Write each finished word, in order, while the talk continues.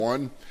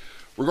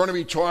We're going to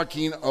be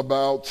talking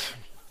about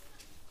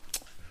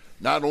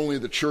not only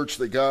the church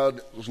that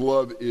God's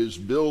love is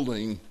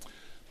building,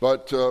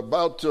 but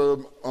about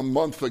a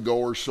month ago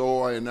or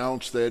so, I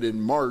announced that in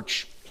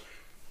March,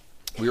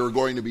 we were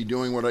going to be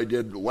doing what I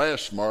did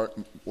last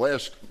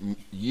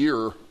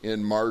year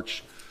in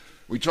March.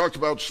 We talked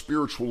about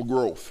spiritual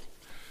growth.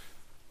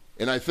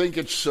 And I think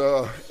it's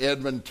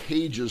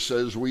advantageous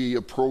as we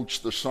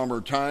approach the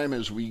summertime,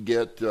 as we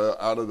get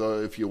out of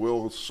the, if you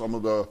will, some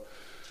of the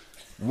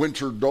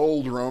winter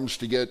doldrums,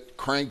 to get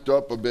cranked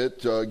up a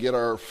bit, get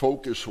our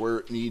focus where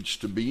it needs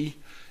to be,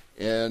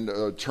 and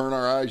turn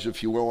our eyes,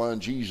 if you will, on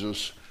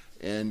Jesus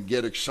and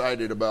get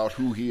excited about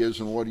who he is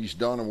and what he's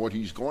done and what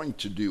he's going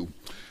to do.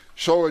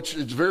 So it's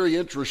very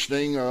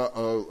interesting.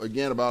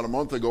 Again, about a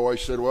month ago, I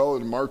said, well,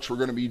 in March we're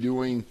going to be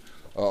doing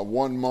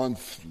 1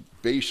 month,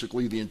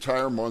 basically the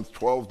entire month,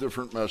 12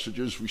 different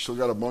messages. We still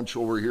got a bunch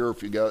over here.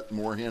 If you got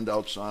more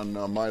handouts on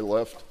my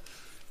left,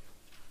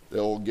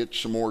 they'll get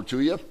some more to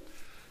you.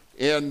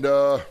 And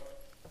lo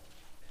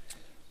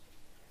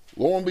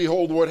and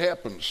behold, what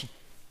happens?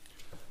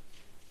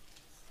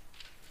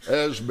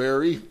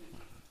 Asbury,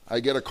 I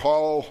get a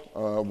call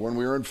when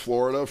we were in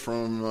Florida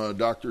from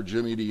Dr.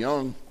 Jimmy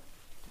DeYoung.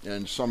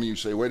 And some of you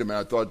say, wait a minute,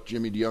 I thought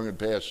Jimmy DeYoung had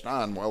passed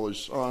on. Well, his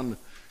son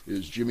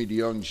is Jimmy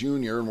DeYoung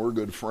Jr., and we're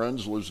good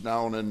friends, lives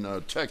down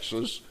in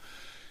Texas.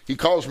 He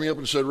calls me up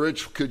and said,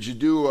 Rich, could you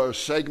do a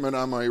segment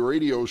on my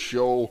radio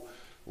show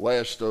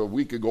last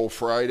week ago,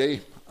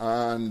 Friday,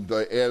 on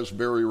the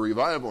Asbury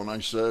Revival? And I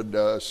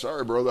said,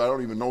 sorry, brother, I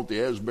don't even know what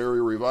the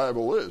Asbury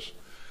Revival is.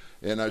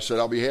 And I said,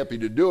 I'll be happy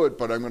to do it,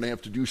 but I'm going to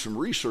have to do some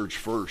research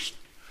first.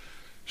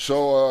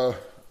 So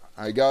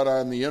I got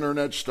on the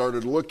internet,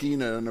 started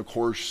looking, and of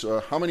course,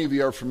 how many of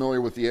you are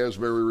familiar with the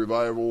Asbury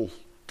Revival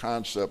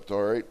concept?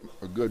 All right,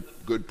 a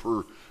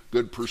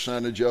good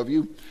percentage of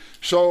you.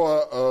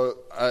 So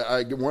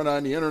I went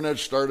on the internet,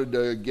 started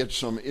to get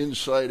some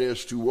insight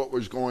as to what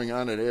was going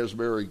on at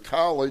Asbury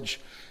College.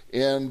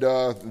 And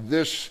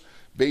this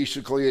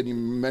basically,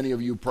 and many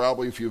of you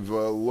probably, if you've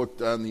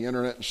looked on the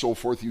internet and so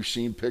forth, you've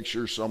seen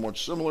pictures somewhat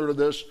similar to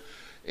this.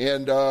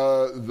 And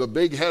the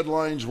big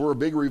headlines were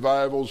big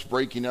revivals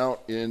breaking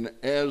out in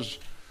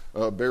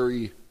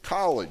Asbury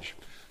College.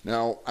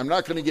 Now, I'm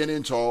not going to get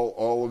into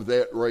all of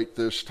that right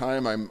this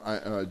time.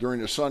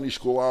 During the Sunday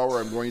school hour,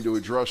 I'm going to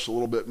address a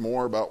little bit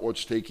more about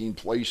what's taking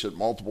place at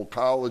multiple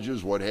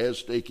colleges, what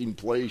has taken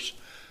place.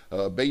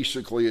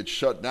 Basically, it's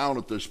shut down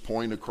at this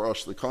point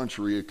across the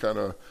country. It kind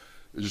of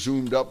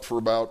zoomed up for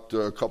about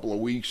a couple of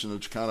weeks, and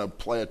it's kind of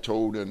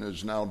plateaued and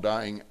is now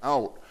dying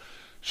out.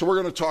 So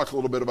we're going to talk a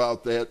little bit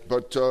about that,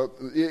 but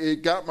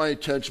it got my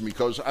attention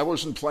because I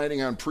wasn't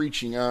planning on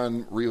preaching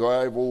on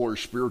revival or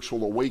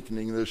spiritual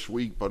awakening this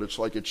week, but it's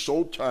like it's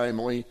so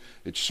timely,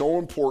 it's so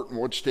important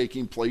what's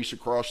taking place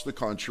across the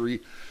country.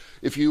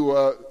 If you,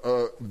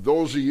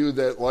 those of you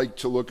that like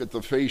to look at the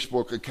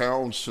Facebook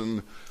accounts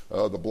and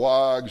the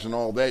blogs and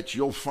all that,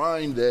 you'll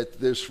find that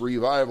this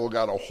revival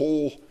got a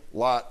whole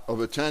lot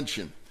of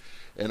attention.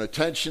 And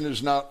attention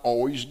is not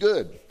always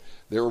good.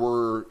 There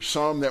were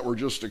some that were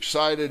just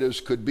excited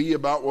as could be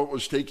about what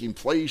was taking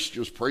place,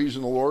 just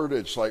praising the Lord.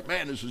 It's like,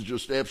 man, this is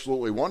just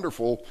absolutely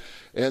wonderful.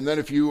 And then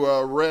if you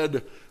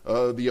read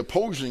the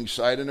opposing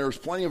side, and there was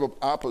plenty of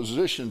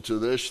opposition to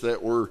this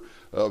that were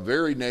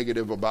very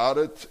negative about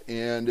it,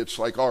 and it's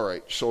like, all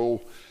right,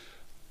 so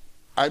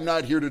I'm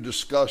not here to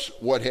discuss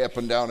what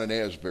happened down in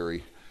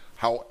Asbury.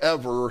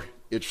 However,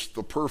 it's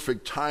the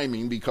perfect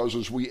timing because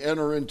as we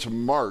enter into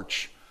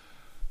March,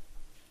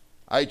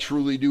 I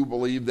truly do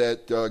believe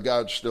that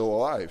God's still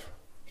alive.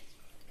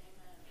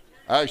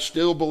 I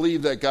still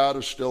believe that God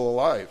is still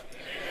alive.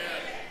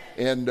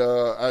 And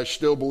I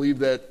still believe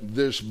that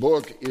this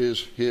book is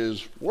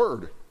his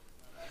word.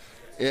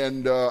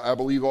 And I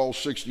believe all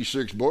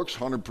 66 books,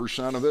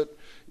 100% of it,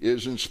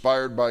 is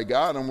inspired by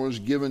God and was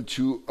given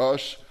to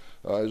us,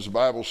 as the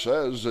Bible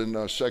says in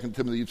 2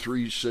 Timothy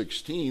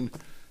 3:16,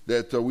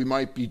 that we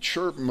might be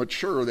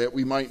mature, that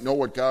we might know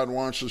what God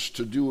wants us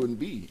to do and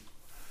be.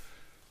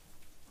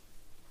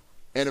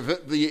 And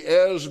if the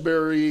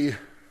Asbury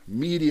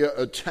media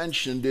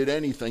attention did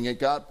anything, it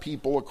got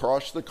people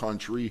across the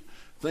country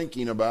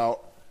thinking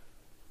about,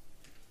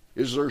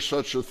 is there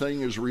such a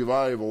thing as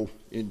revival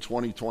in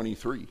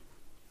 2023?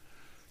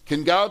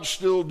 Can God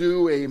still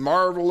do a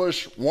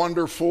marvelous,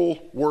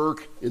 wonderful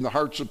work in the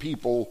hearts of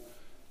people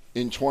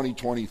in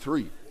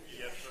 2023?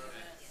 Yes, sir.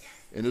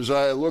 And as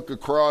I look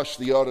across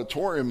the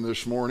auditorium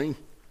this morning,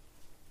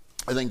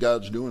 I think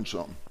God's doing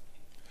something.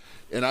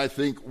 And I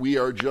think we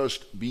are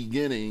just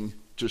beginning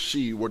to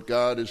see what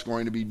God is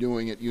going to be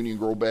doing at Union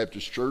Grove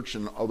Baptist Church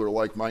and other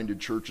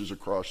like-minded churches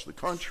across the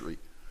country.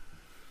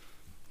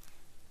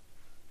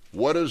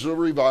 What is a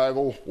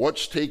revival?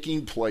 What's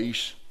taking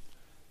place?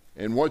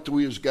 And what do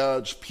we as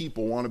God's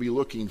people want to be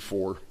looking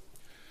for?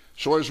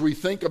 So as we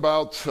think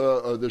about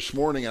this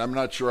morning, I'm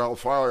not sure how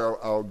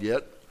far I'll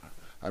get.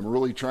 I'm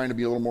really trying to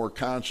be a little more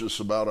conscious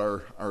about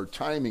our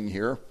timing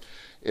here.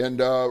 And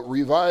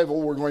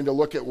revival, we're going to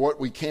look at what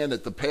we can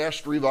at the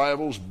past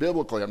revivals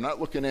biblically. I'm not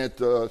looking at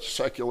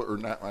secular, or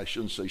not, I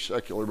shouldn't say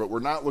secular, but we're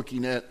not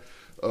looking at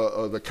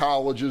the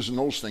colleges and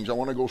those things. I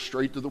want to go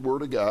straight to the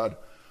Word of God.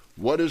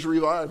 What is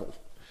revival?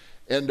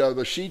 And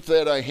the sheet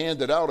that I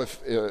handed out,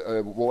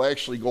 we'll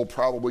actually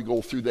probably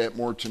go through that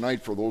more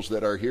tonight for those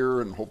that are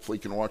here, and hopefully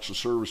can watch the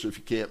service if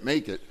you can't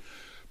make it.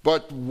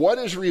 But what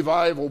is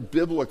revival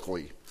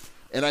biblically?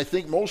 And I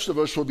think most of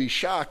us will be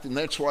shocked, and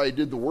that's why I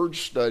did the word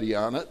study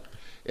on it.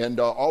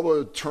 And all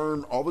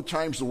the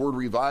times the word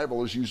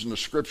revival is used in the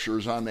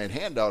scriptures on that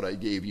handout I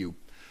gave you.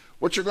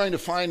 What you're going to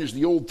find is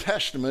the Old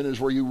Testament is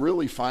where you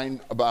really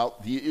find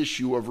about the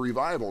issue of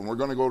revival. And we're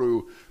going to go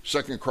to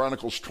 2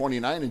 Chronicles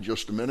 29 in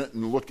just a minute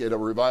and look at a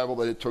revival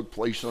that took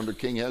place under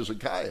King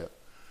Hezekiah.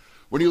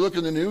 When you look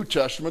in the New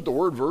Testament, the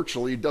word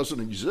virtually doesn't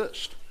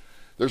exist.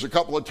 There's a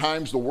couple of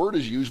times the word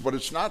is used, but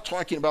it's not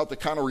talking about the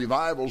kind of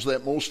revivals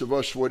that most of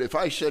us would. If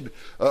I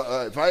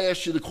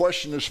asked you the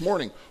question this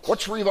morning,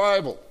 what's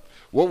revival?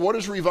 Well, what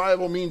does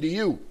revival mean to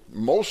you?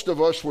 Most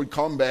of us would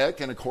come back,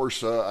 and of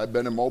course, I've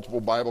been in multiple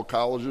Bible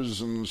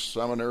colleges and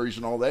seminaries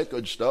and all that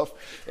good stuff,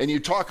 and you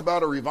talk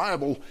about a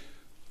revival,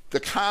 the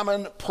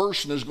common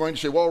person is going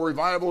to say, well,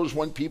 revival is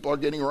when people are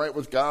getting right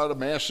with God, a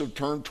massive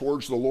turn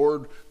towards the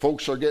Lord,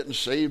 folks are getting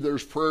saved,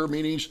 there's prayer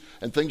meetings,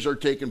 and things are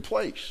taking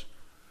place.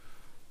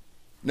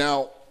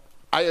 Now,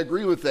 I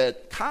agree with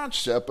that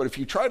concept, but if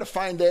you try to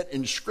find that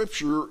in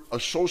Scripture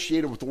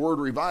associated with the word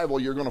revival,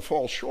 you're going to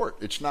fall short.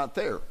 It's not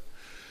there.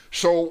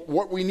 So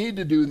what we need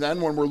to do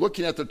then, when we're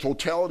looking at the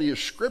totality of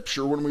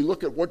Scripture, when we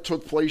look at what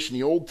took place in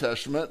the Old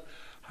Testament,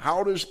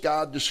 how does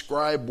God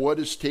describe what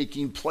is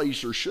taking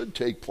place or should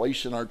take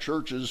place in our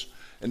churches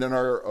and in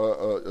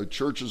our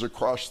churches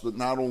across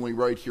not only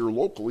right here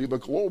locally,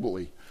 but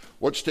globally?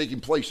 What's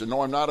taking place? And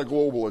no, I'm not a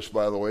globalist,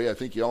 by the way. I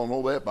think you all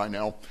know that by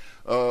now.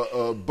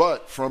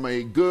 But from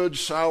a good,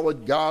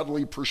 solid,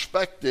 godly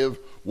perspective,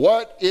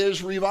 what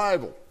is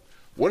revival?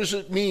 What does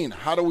it mean?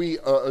 How do we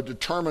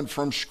determine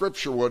from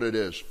Scripture what it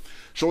is?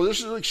 So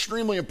this is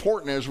extremely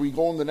important as we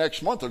go in the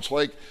next month. It's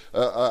like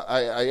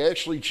I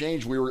actually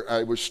changed.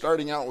 I was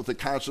starting out with the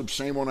concept,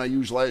 same one I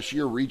used last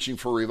year, reaching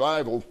for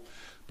revival.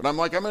 But I'm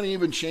like, I'm going to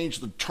even change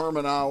the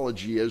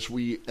terminology as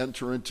we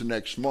enter into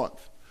next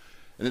month.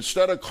 And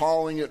instead of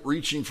calling it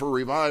reaching for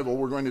revival,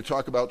 we're going to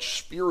talk about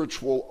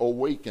spiritual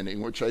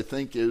awakening, which I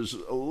think is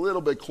a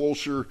little bit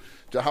closer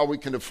to how we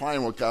can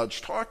define what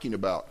God's talking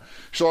about.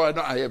 So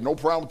I have no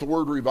problem with the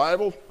word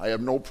revival. I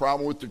have no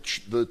problem with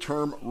the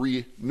term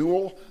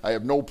renewal. I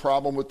have no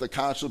problem with the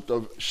concept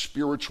of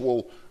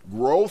spiritual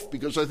growth,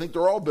 because I think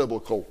they're all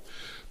biblical.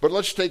 But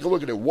let's take a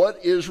look at it.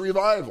 What is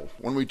revival?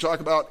 When we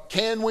talk about,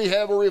 can we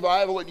have a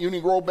revival at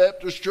Union Grove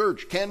Baptist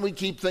Church? Can we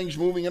keep things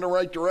moving in the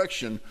right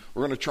direction?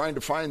 We're going to try and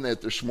define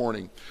that this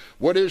morning.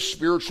 What is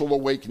spiritual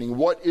awakening?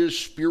 What is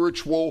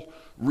spiritual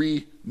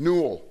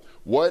renewal?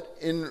 What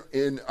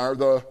are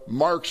the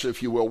marks,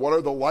 if you will? What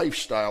are the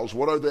lifestyles?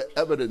 What are the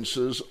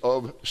evidences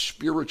of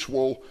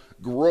spiritual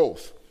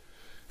growth?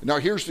 Now,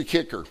 here's the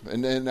kicker,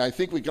 and then I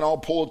think we can all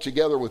pull it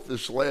together with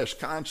this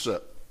last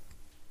concept.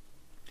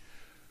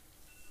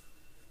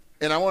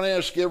 And I want to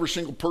ask every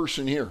single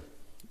person here,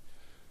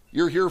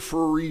 you're here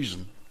for a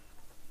reason.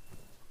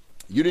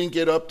 You didn't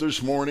get up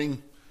this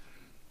morning,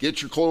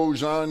 get your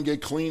clothes on,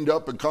 get cleaned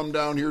up, and come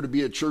down here to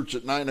be at church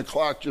at 9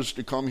 o'clock just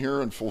to come here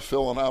and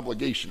fulfill an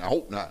obligation. I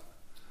hope not.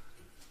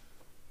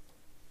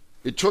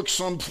 It took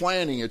some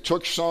planning. It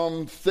took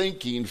some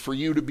thinking for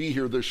you to be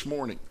here this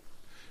morning.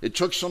 It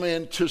took some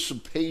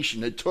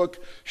anticipation. It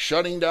took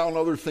shutting down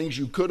other things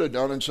you could have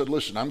done and said,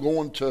 listen, I'm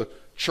going to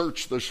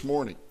church this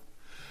morning.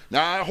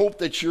 Now, I hope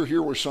that you're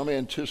here with some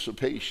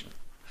anticipation.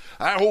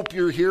 I hope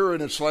you're here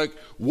and it's like,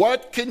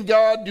 what can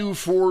God do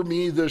for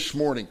me this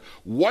morning?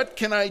 What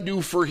can I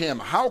do for Him?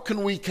 How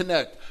can we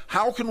connect?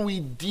 How can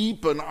we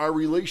deepen our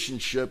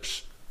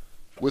relationships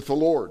with the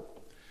Lord?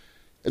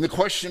 And the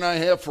question I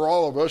have for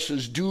all of us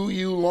is, do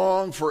you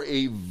long for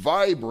a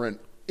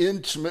vibrant,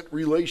 intimate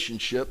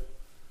relationship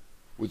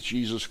with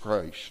Jesus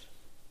Christ?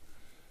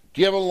 Do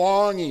you have a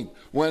longing?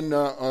 When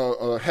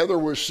Heather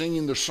was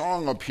singing the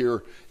song up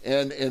here,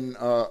 and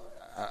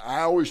I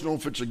always know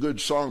if it's a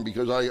good song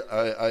because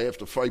I have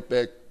to fight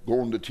back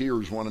going to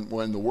tears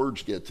when the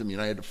words get to me,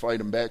 and I had to fight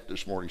them back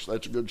this morning, so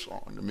that's a good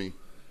song to me.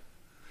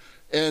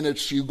 And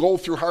it's, you go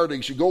through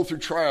heartaches, you go through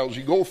trials,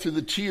 you go through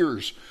the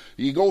tears,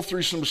 you go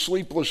through some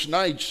sleepless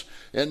nights,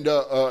 and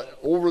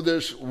over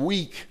this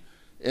week,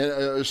 and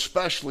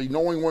especially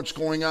knowing what's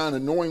going on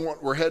and knowing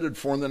what we're headed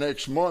for in the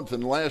next month.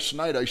 And last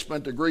night I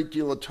spent a great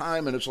deal of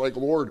time, and it's like,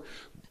 Lord,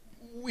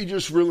 we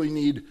just really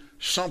need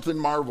something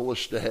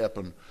marvelous to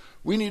happen.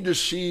 We need to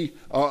see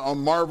a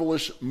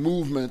marvelous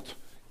movement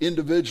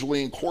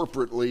individually and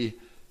corporately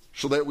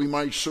so that we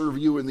might serve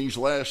you in these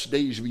last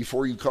days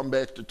before you come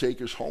back to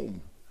take us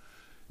home.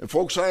 And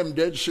folks, I am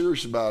dead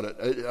serious about it.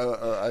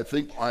 I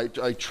think,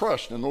 I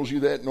trust, and those of you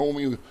that know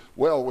me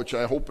well, which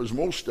I hope is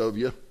most of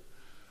you,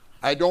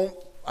 I don't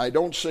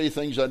say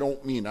things I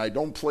don't mean. I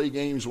don't play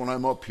games when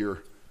I'm up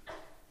here.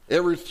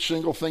 Every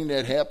single thing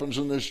that happens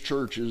in this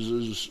church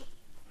is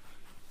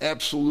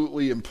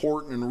absolutely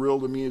important and real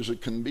to me as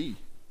it can be.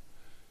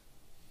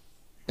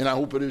 And I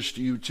hope it is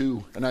to you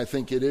too. And I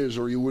think it is,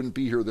 or you wouldn't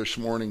be here this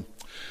morning.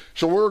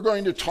 So we're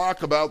going to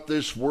talk about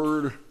this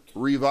word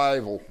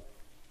revival.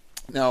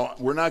 Now,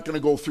 we're not going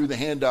to go through the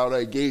handout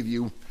I gave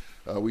you.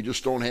 We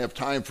just don't have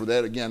time for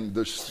that. Again,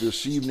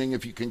 this evening,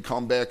 if you can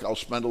come back, I'll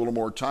spend a little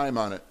more time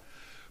on it.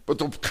 But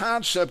the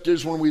concept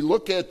is when we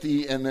look at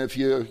and if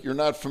you're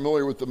not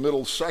familiar with the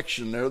middle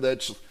section there,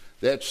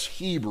 that's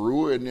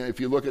Hebrew. And if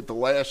you look at the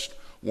last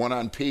one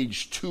on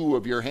page 2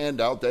 of your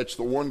handout, that's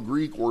the one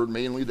Greek word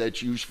mainly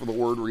that's used for the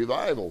word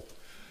revival.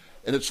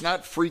 And it's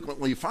not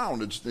frequently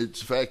found. In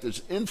fact,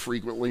 it's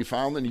infrequently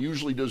found and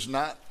usually does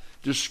not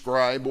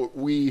describe what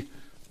we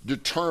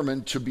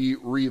determine to be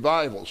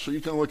revival. So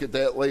you can look at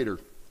that later.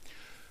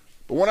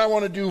 But what I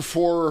want to do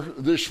for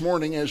this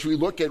morning as we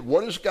look at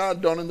what has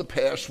God done in the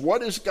past,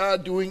 what is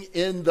God doing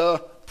in the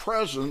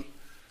present,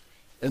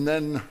 and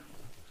then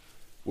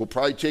we'll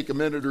probably take a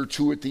minute or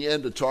two at the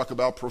end to talk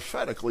about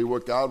prophetically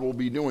what God will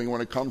be doing when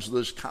it comes to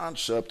this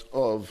concept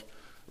of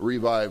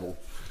revival.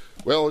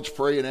 Well, let's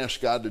pray and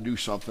ask God to do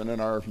something in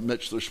our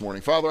midst this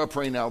morning. Father, I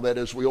pray now that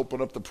as we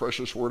open up the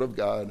precious word of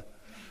God,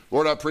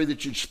 Lord, I pray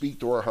that you'd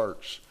speak to our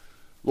hearts.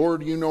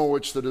 Lord, you know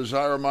it's the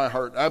desire of my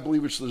heart. I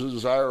believe it's the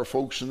desire of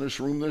folks in this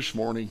room this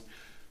morning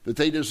that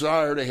they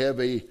desire to have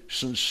a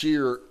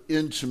sincere,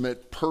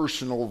 intimate,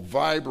 personal,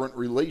 vibrant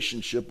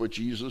relationship with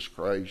Jesus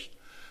Christ.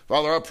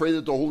 Father, I pray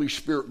that the Holy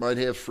Spirit might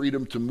have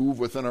freedom to move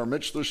within our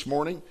midst this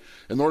morning.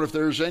 And Lord, if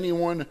there's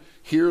anyone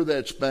here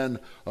that's been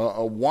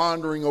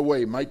wandering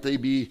away, might they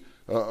be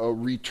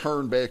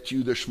returned back to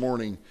you this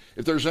morning.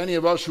 If there's any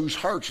of us whose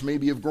hearts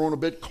maybe have grown a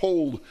bit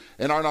cold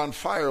and aren't on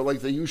fire like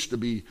they used to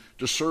be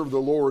to serve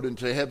the Lord and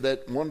to have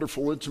that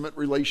wonderful, intimate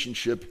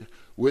relationship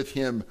with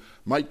him,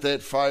 might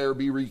that fire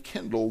be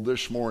rekindled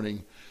this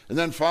morning. And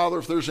then, Father,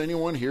 if there's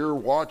anyone here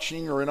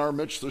watching or in our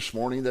midst this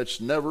morning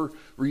that's never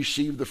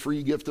received the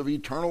free gift of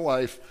eternal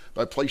life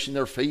by placing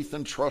their faith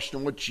and trust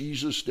in what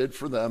Jesus did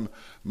for them,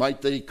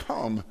 might they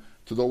come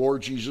to the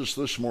Lord Jesus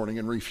this morning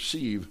and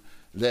receive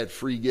that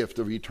free gift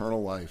of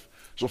eternal life.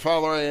 So,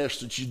 Father, I ask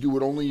that you do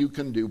what only you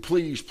can do.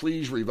 Please,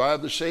 please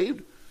revive the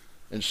saved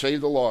and save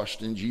the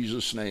lost in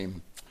Jesus'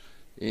 name.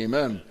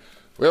 Amen.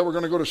 Well, we're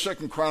going to go to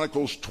 2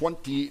 Chronicles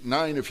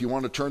 29 if you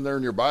want to turn there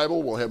in your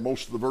Bible. We'll have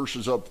most of the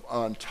verses up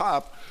on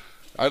top.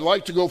 I'd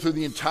like to go through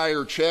the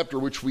entire chapter,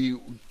 which we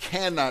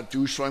cannot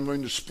do, so I'm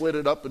going to split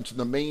it up into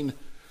the main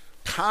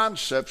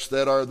concepts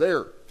that are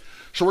there.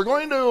 So we're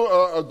going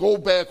to go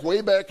back,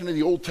 way back into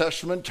the Old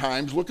Testament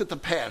times, look at the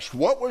past.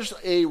 What was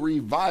a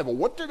revival?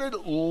 What did it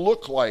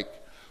look like?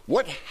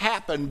 What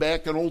happened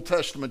back in Old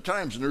Testament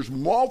times? And there's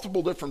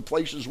multiple different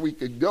places we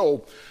could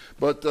go,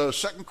 but 2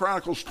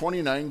 Chronicles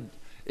 29,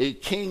 a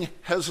King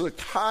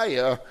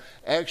Hezekiah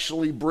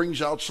actually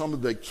brings out some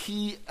of the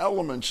key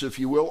elements, if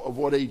you will, of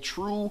what a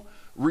true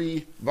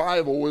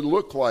revival would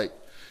look like.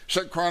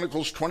 2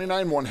 Chronicles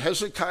 29:1,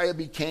 Hezekiah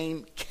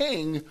became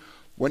king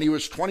when he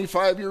was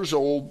 25 years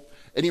old,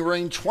 and he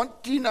reigned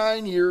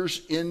 29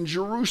 years in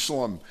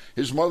Jerusalem.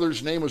 His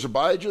mother's name was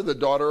Abijah, the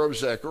daughter of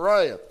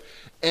Zechariah.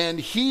 And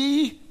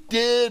he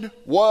did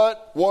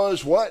what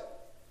was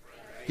what?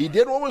 He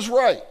did what was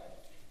right.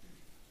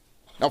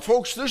 Now,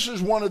 folks, this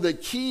is one of the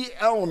key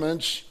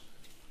elements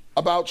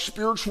about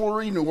spiritual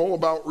renewal,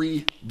 about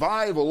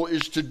revival,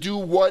 is to do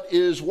what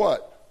is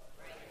what?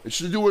 It's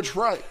to do what's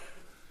right.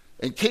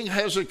 And King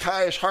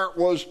Hezekiah's heart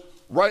was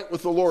right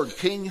with the Lord.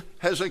 King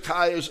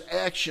Hezekiah's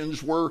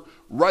actions were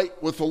right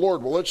with the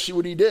Lord. Well, let's see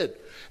what he did.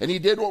 And he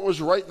did what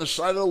was right in the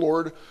sight of the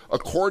Lord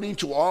according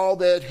to all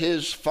that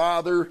his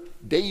father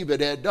David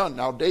had done.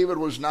 Now, David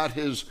was not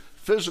his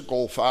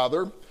physical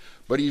father,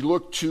 but he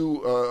looked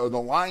to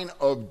the line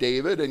of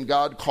David, and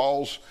God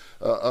calls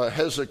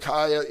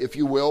Hezekiah, if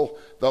you will,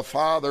 the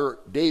father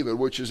David,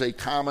 which is a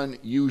common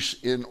use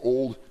in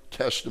Old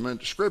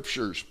Testament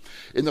scriptures.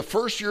 In the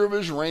first year of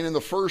his reign, in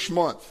the first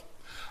month,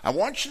 I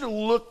want you to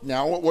look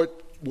now at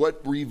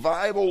what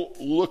revival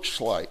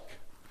looks like.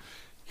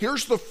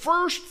 Here's the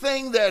first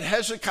thing that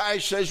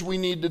Hezekiah says we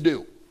need to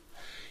do.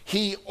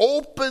 He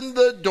opened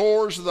the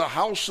doors of the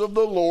house of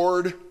the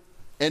Lord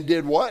and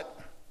did what?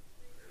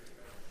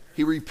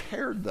 He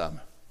repaired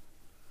them.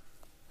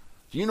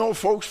 Do you know,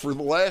 folks, for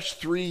the last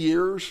 3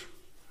 years,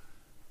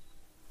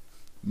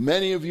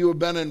 many of you have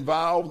been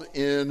involved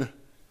in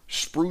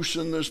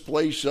sprucing this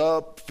place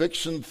up,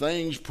 fixing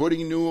things,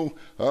 putting new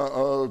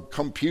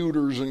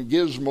computers and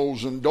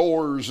gizmos and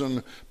doors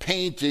and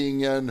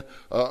painting and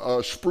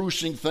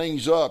sprucing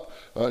things up.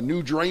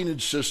 New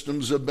drainage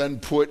systems have been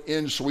put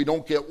in so we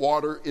don't get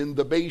water in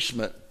the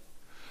basement.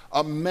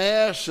 A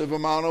massive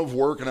amount of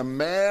work and a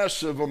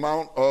massive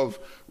amount of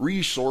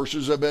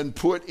resources have been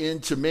put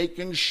into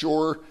making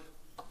sure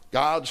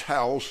God's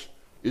house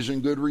is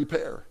in good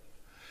repair.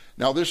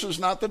 Now, this is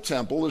not the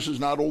temple. This is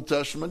not Old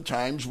Testament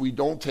times. We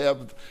don't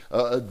have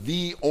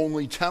the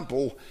only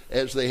temple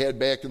as they had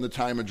back in the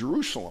time of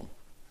Jerusalem.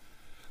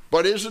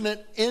 But isn't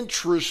it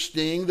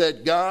interesting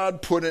that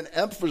God put an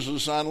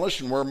emphasis on,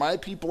 listen, where my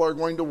people are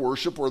going to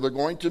worship, where they're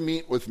going to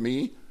meet with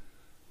me,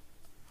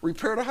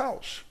 repair the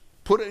house,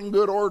 put it in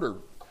good order.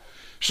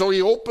 So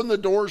he opened the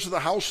doors of the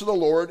house of the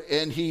Lord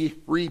and he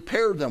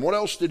repaired them. What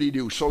else did he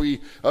do? So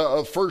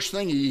first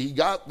thing, he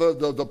got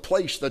the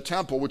place, the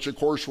temple, which of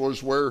course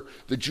was where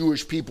the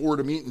Jewish people were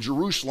to meet in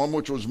Jerusalem,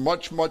 which was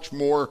much, much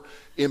more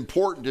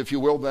important, if you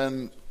will,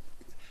 than,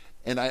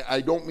 and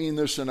I don't mean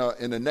this in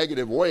a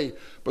negative way,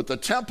 but the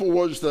temple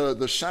was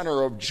the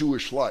center of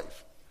Jewish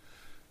life.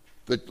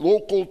 The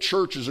local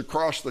churches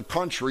across the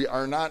country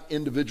are not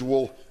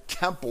individual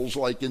temples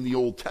like in the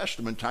Old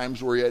Testament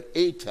times where you had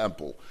a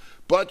temple.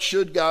 But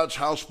should God's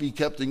house be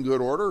kept in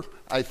good order?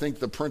 I think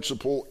the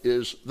principle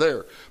is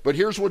there. But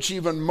here's what's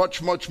even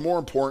much, much more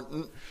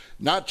important.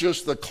 Not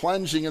just the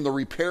cleansing and the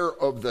repair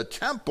of the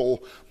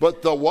temple,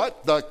 but the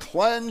what? The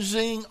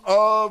cleansing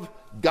of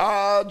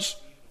God's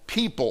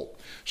people.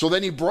 So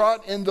then he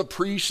brought in the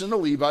priests and the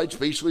Levites,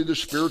 basically the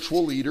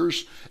spiritual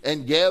leaders,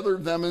 and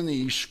gathered them in the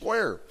east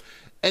square.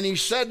 And he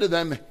said to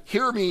them,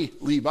 "Hear me,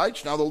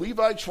 Levites." Now the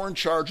Levites were in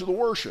charge of the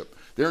worship.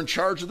 They're in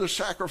charge of the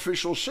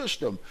sacrificial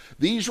system.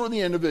 These were the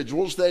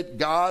individuals that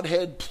God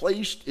had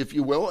placed, if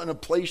you will, in a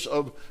place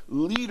of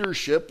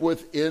leadership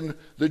within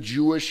the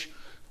Jewish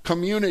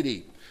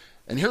community.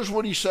 And here's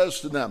what he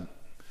says to them.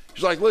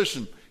 He's like,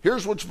 listen,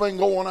 here's what's been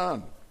going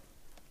on.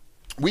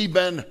 We've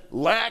been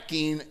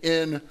lacking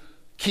in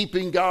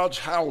keeping God's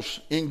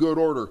house in good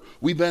order.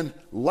 We've been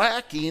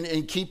lacking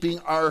in keeping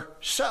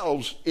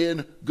ourselves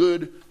in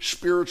good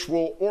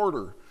spiritual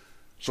order.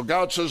 So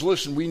God says,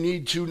 listen, we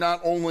need to not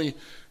only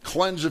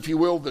cleanse, if you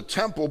will, the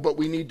temple, but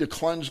we need to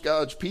cleanse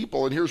God's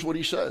people. And here's what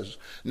he says.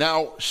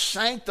 Now,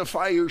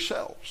 sanctify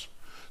yourselves.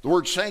 The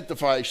word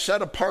sanctify,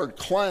 set apart,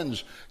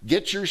 cleanse,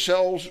 get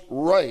yourselves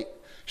right.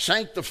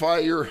 Sanctify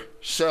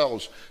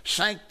yourselves.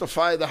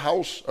 Sanctify the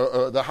house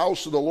of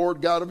the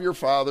Lord God of your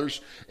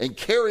fathers, and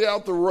carry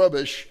out the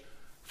rubbish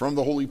from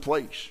the holy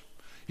place.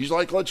 He's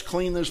like, let's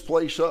clean this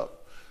place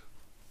up.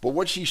 But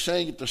what's he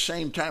saying at the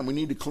same time? We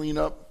need to clean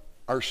up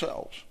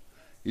ourselves.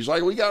 He's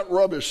like, we got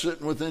rubbish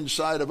sitting within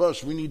inside of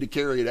us. We need to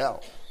carry it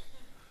out.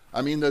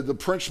 I mean, the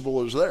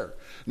principle is there.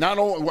 Not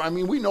only, I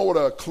mean, we know what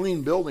a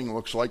clean building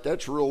looks like.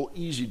 That's real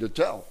easy to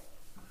tell.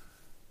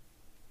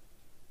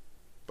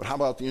 But how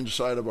about the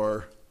inside of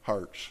our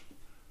hearts?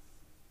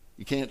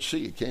 You can't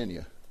see it, can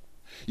you?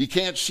 You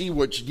can't see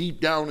what's deep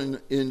down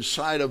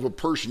inside of a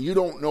person. You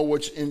don't know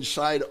what's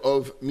inside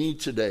of me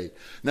today.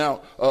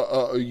 Now,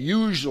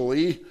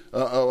 usually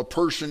a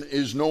person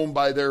is known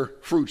by their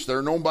fruits.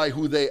 They're known by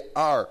who they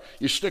are.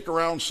 You stick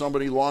around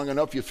somebody long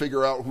enough, you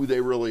figure out who they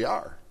really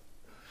are.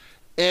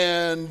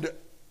 And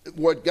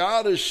what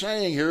God is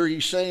saying here,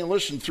 he's saying,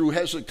 listen, through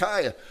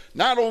Hezekiah,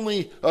 not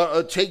only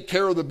take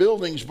care of the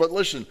buildings, but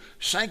listen,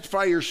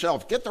 sanctify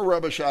yourself. Get the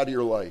rubbish out of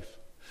your life.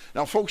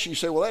 Now, folks, you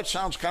say, well, that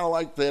sounds kind of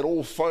like that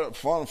old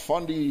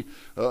fundy,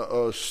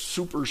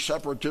 super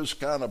separatist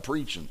kind of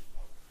preaching.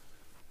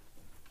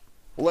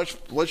 Well,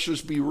 let's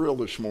just be real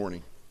this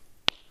morning.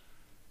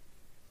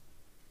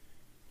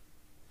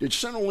 Did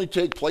sin only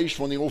take place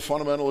when the old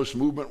fundamentalist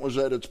movement was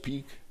at its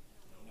peak?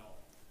 No.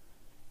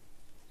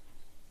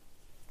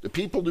 Do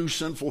people do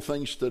sinful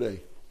things today?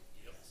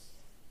 Yes.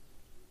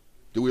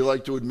 Do we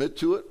like to admit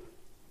to it?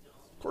 No.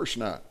 Of course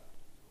not.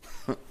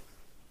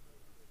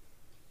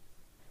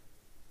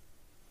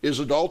 Is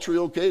adultery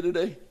okay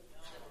today?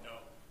 No.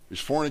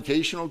 Is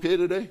fornication okay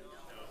today?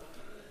 No.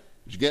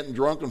 Is getting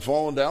drunk and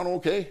falling down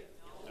okay?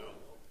 No.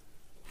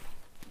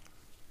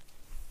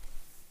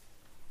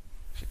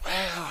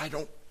 Well, I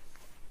don't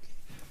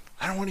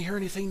want to hear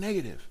anything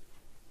negative.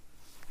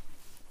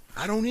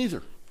 I don't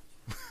either.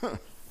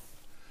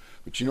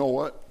 But you know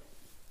what?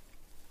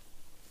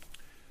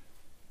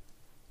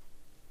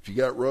 If you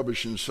got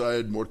rubbish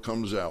inside, what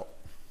comes out?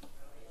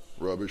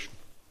 Rubbish.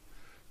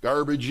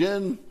 Garbage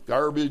in,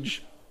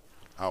 garbage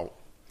out.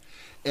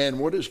 And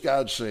what is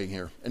God saying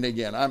here? And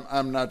again,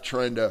 I'm not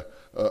trying to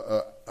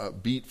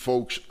beat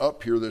folks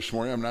up here this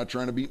morning. I'm not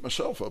trying to beat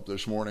myself up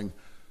this morning.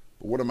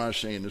 But what am I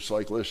saying? It's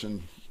like,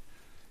 listen,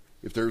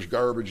 if there's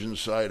garbage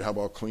inside, how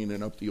about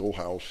cleaning up the old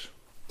house?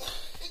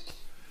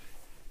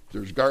 If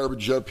there's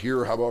garbage up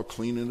here, how about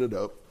cleaning it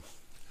up?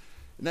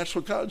 And that's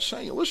what God's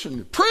saying.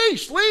 Listen,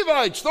 priests,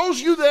 Levites, those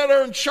of you that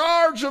are in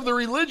charge of the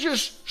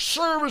religious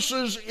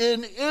services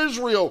in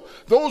Israel,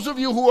 those of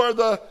you who are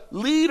the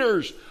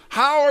leaders,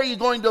 how are you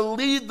going to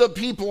lead the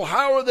people?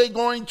 How are they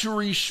going to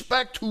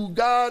respect who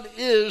God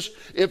is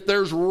if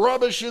there's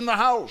rubbish in the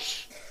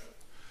house?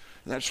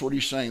 And that's what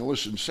he's saying.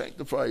 Listen,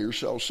 sanctify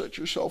yourself, set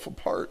yourself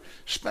apart,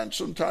 spend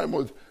some time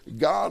with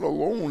God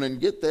alone and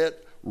get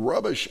that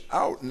rubbish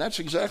out. And that's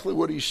exactly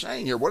what he's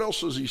saying here. What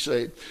else does he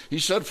say? He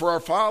said, for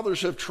our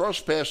fathers have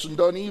trespassed and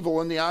done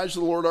evil in the eyes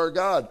of the Lord our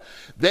God.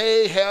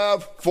 They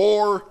have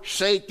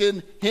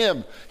forsaken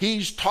him.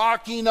 He's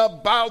talking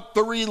about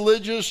the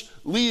religious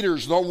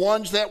leaders, the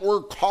ones that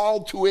were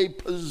called to a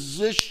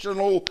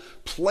positional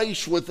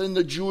place within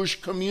the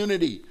Jewish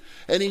community.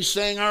 And he's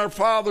saying our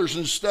fathers,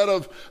 instead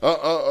of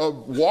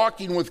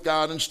walking with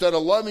God, instead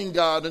of loving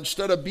God,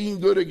 instead of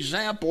being good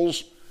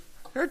examples,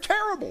 they're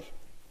terrible.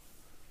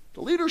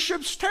 The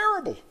leadership's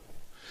terrible.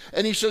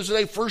 And he says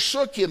they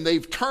forsook him.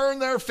 They've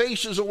turned their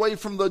faces away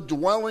from the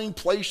dwelling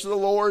place of the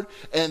Lord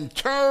and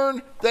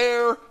turned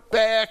their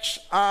backs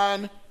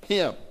on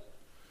him.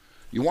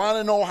 You want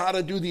to know how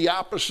to do the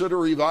opposite of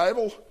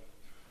revival?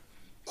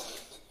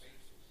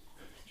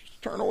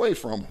 Just turn away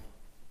from him.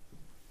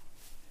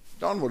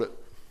 Done with it.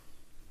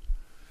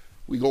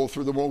 We go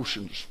through the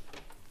motions.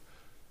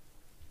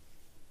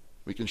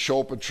 We can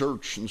show up at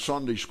church and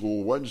Sunday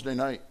school Wednesday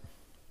night.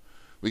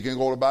 We can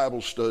go to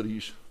Bible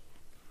studies.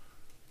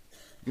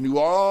 We can do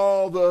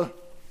all the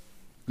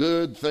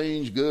good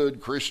things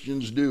good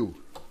Christians do.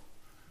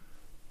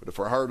 But if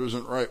our heart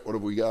isn't right, what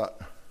have we got?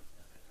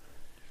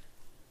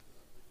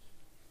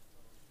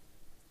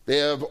 They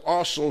have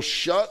also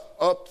shut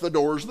up the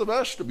doors of the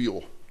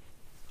vestibule.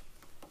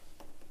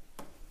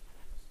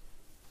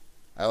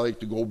 I like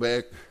to go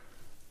back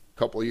a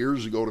couple of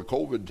years ago to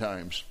COVID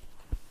times.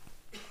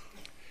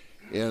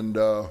 And,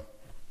 a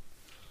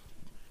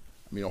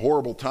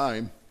horrible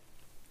time.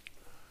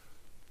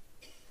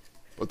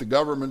 But the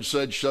government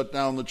said shut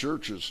down the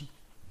churches,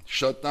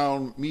 shut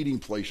down meeting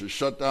places,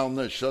 shut down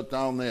this, shut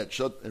down that,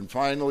 and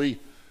finally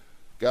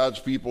God's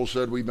people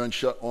said we've been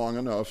shut long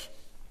enough.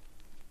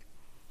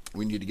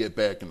 We need to get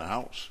back in the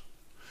house.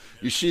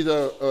 You see,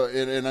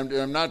 and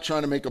I'm not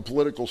trying to make a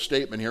political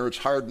statement here. It's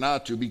hard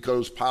not to,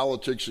 because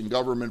politics and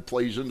government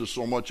plays into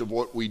so much of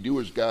what we do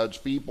as God's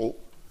people.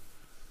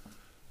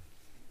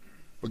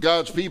 But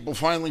God's people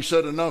finally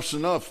said enough's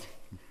enough.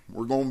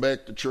 We're going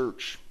back to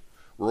church.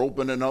 We're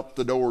opening up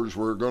the doors.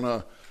 We're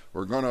gonna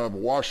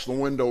wash the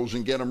windows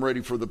and get them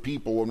ready for the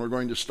people, and we're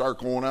going to start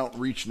going out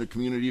and reaching the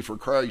community for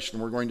Christ,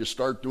 and we're going to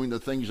start doing the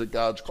things that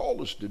God's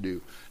called us to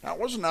do. Now, it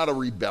wasn't out of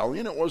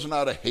rebellion. It wasn't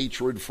out of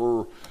hatred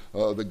for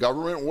the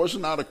government. It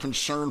wasn't out of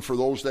concern for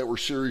those that were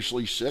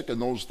seriously sick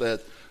and those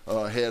that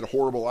had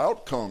horrible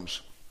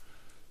outcomes.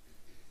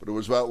 But it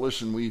was about,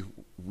 listen,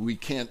 we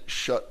can't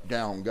shut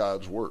down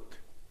God's work.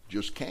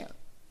 Just can't.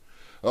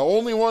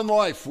 Only one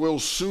life will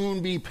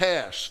soon be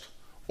passed.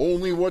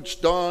 Only what's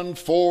done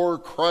for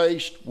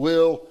Christ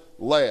will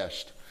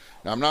last.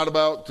 Now, I'm not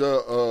about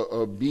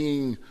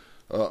being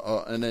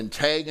an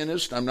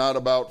antagonist. I'm not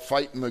about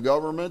fighting the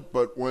government.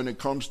 But when it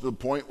comes to the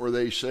point where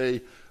they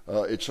say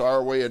it's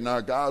our way and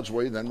not God's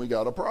way, then we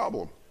got a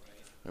problem.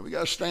 And we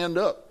got to stand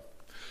up.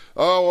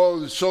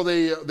 So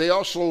they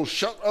also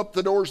shut up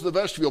the doors of the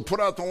vestibule, put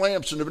out the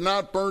lamps, and have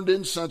not burned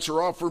incense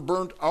or offered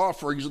burnt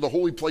offerings of the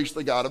holy place of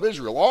the God of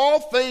Israel. All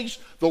things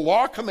the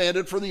law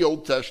commanded for the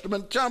Old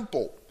Testament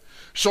temple.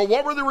 So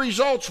what were the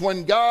results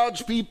when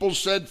God's people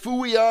said,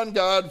 phooey on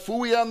God,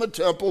 phooey on the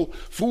temple,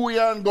 phooey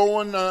on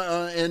going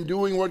and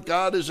doing what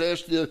God has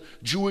asked the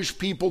Jewish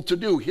people to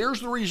do?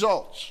 Here's the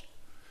results.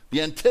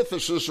 The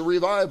antithesis of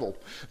revival.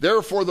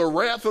 Therefore the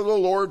wrath of the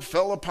Lord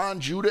fell upon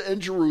Judah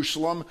and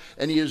Jerusalem,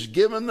 and he has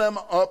given them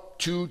up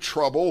to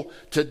trouble,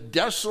 to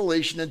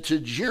desolation, and to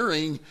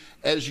jeering,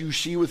 as you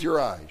see with your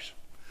eyes.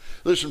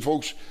 Listen,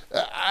 folks,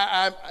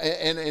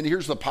 and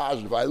here's the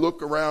positive. I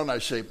look around, I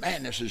say,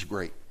 man, this is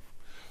great.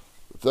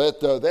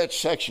 That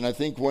section, I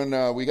think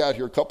when we got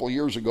here a couple of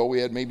years ago, we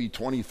had maybe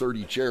 20,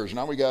 30 chairs.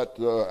 Now we got,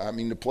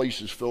 the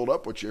place is filled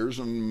up with chairs,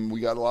 and we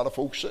got a lot of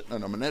folks sitting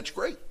in them, and that's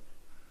great.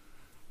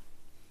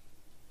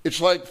 It's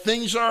like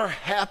things are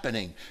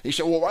happening. He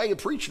said, well, why are you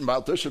preaching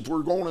about this if we're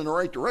going in the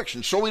right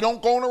direction? So we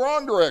don't go in the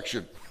wrong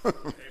direction.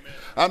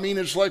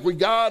 It's like we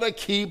got to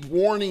keep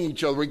warning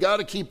each other. We got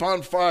to keep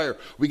on fire.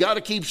 We got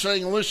to keep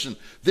saying, listen,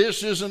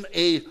 this isn't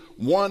a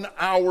 1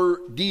 hour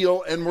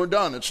deal and we're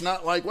done. It's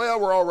not like, well,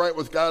 we're all right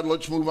with God.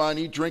 Let's move on,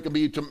 eat, drink, and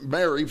be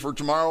merry, for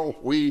tomorrow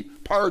we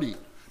party.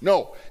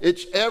 No,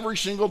 it's every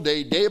single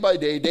day, day by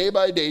day, day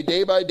by day,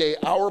 day by day,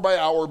 hour by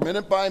hour,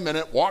 minute by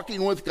minute,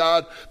 walking with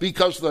God,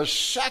 because the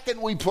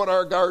second we put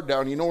our guard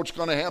down, you know what's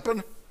going to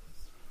happen?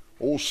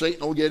 Old Satan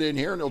will get in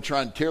here and he'll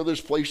try and tear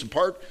this place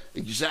apart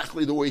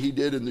exactly the way he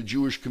did in the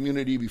Jewish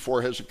community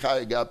before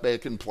Hezekiah got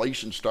back in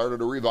place and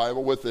started a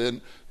revival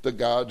within the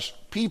God's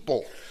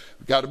people.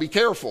 We've got to be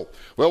careful.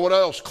 Well, what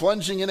else?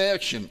 Cleansing in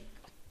action.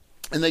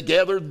 And they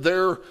gathered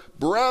their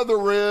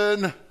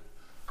brethren.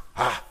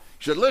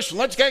 He said, listen,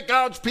 let's get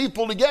God's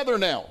people together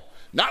now.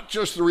 Not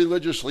just the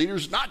religious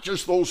leaders, not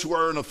just those who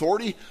are in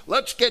authority.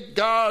 Let's get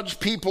God's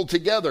people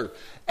together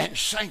and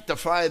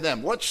sanctify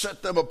them. Let's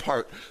set them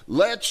apart.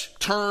 Let's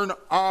turn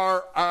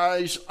our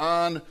eyes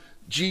on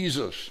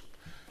Jesus.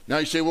 Now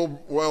you say,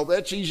 well,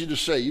 that's easy to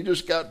say. You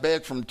just got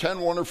back from 10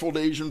 wonderful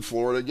days in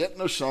Florida, getting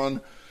the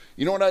sun.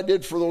 You know what I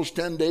did for those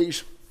 10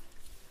 days?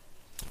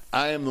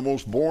 I am the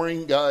most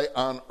boring guy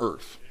on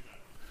earth.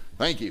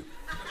 Thank you.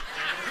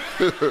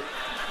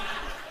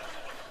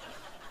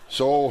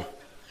 So,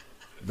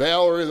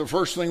 Valerie, the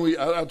first thing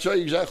I'll tell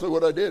you exactly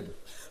what I did.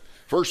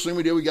 First thing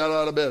we did, we got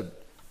out of bed.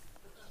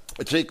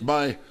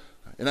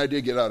 And I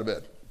did get out of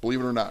bed,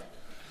 believe it or not.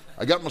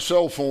 I got my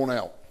cell phone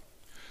out.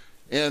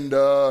 And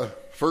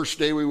first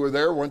day we were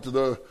there,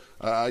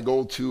 I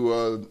go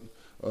to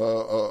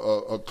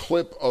a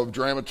clip of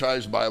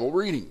dramatized Bible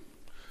reading.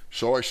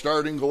 So I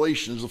started in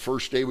Galatians the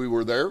first day we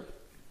were there.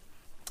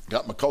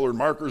 Got my colored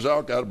markers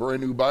out, got a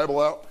brand new Bible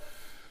out.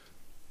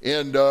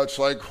 And it's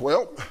like,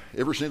 well,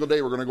 every single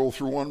day we're going to go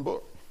through one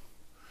book.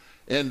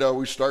 And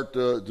we start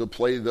to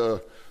play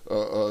the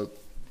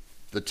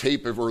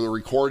tape or the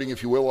recording,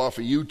 if you will, off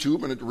of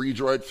YouTube, and it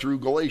reads right through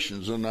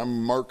Galatians. And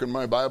I'm marking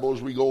my Bible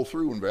as we go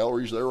through, and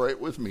Valerie's there right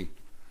with me.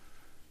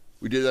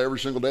 We did that every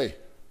single day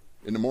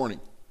in the morning.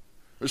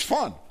 It was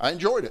fun. I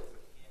enjoyed it.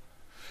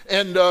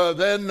 And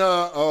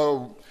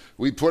then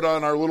we put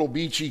on our little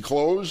beachy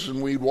clothes,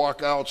 and we'd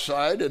walk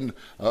outside, and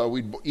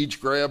we'd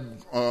each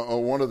grab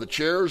one of the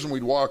chairs, and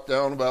we'd walk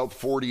down about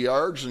 40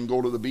 yards and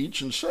go to the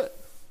beach and sit.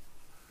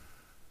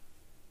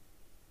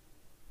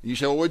 And you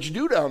say, well, what'd you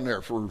do down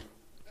there for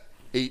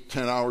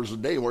 8-10 hours a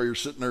day while you're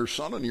sitting there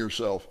sunning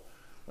yourself?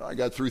 I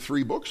got through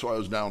 3 books while I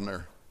was down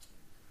there.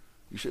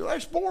 You say, well,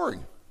 that's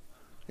boring.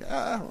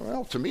 Yeah,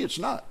 well, to me it's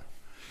not.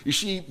 You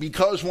see,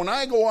 because when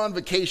I go on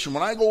vacation,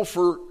 when I go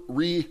for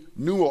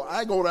renewal,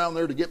 I go down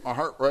there to get my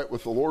heart right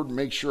with the Lord and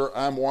make sure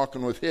I'm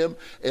walking with Him,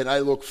 and I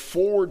look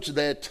forward to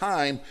that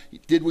time.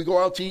 Did we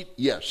go out to eat?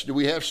 Yes. Did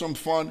we have some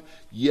fun?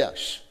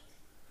 Yes.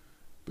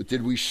 But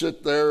did we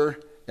sit there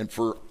and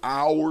for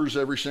hours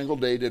every single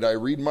day, did I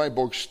read my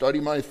books, study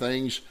my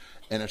things,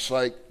 and it's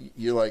like,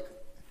 you're like,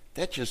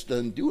 that just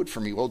doesn't do it for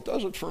me. Well, it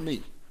does it for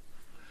me.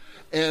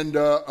 And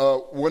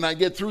when I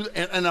get through,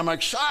 and I'm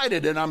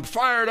excited and I'm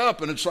fired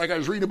up, and it's like I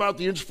was reading about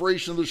the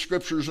inspiration of the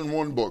scriptures in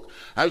one book.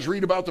 I was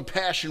reading about the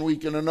Passion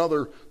Week in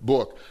another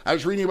book. I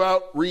was reading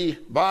about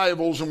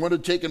revivals and what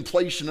had taken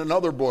place in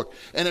another book.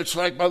 And it's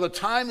like by the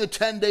time the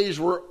 10 days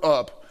were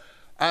up,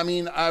 I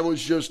mean, I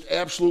was just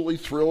absolutely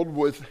thrilled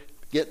with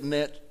getting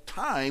that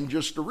time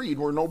just to read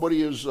where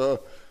nobody is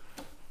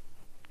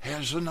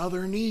has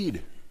another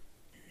need.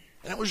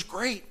 And it was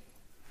great.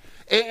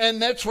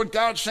 And that's what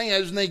God's saying,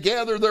 as they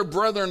gather their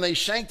brethren, they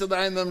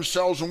sanctify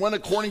themselves and went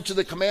according to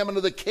the commandment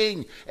of the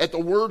king at the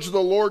words of the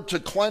Lord to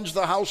cleanse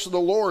the house of the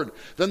Lord.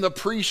 Then the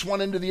priests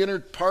went into the inner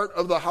part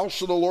of the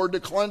house of the Lord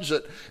to cleanse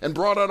it and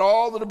brought out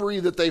all the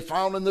debris that they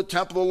found in the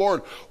temple of the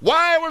Lord.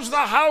 Why was the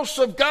house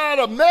of God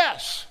a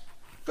mess?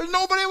 Because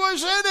nobody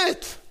was in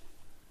it.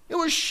 It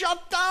was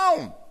shut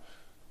down.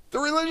 The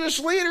religious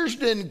leaders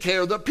didn't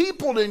care. The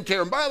people didn't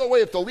care. And by the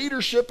way, if the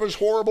leadership is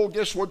horrible,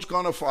 guess what's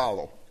going to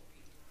follow?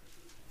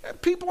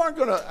 People aren't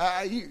going to,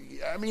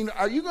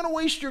 are you going to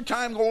waste your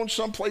time going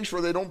someplace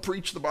where they don't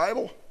preach the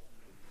Bible?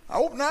 I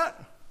hope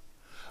not.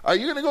 Are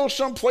you going to go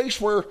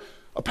someplace where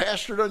a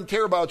pastor doesn't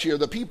care about you, or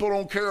the people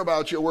don't care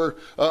about you, where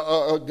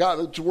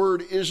God's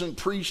word isn't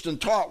preached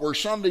and taught, where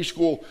Sunday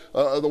school,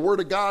 the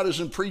word of God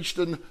isn't preached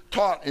and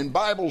taught in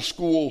Bible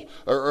school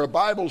or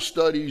Bible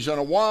studies and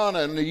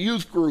Awana and the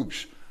youth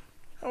groups?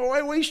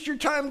 Why waste your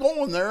time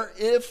going there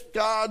if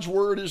God's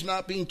word is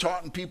not being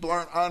taught and people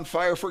aren't on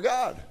fire for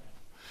God?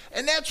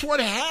 And that's what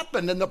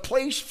happened, and the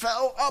place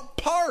fell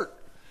apart.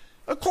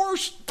 Of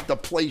course, the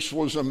place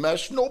was a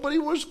mess. Nobody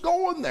was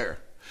going there.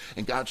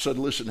 And God said,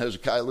 listen,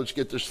 Hezekiah, let's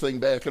get this thing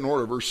back in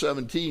order. Verse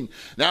 17,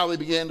 now they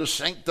began to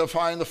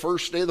sanctify on the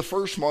first day of the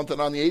first month, and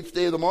on the 8th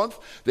day of the month,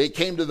 they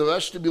came to the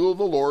vestibule of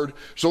the Lord.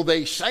 So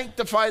they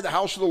sanctified the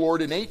house of the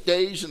Lord in 8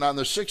 days, and on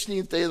the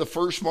 16th day of the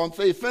first month,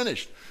 they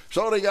finished.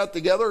 So they got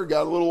together,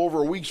 got a little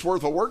over a week's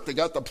worth of work. They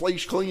got the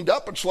place cleaned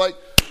up. It's like,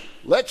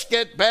 let's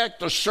get back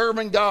to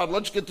serving God.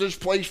 Let's get this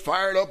place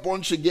fired up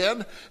once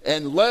again,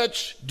 and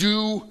let's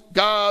do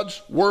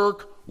God's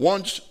work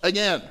once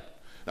again.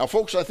 Now,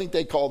 folks, I think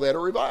they call that a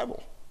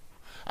revival.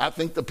 I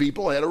think the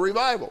people had a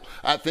revival.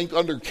 I think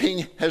under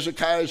King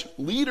Hezekiah's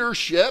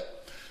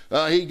leadership,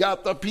 he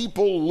got the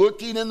people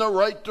looking in the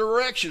right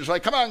direction. It's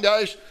like, come on,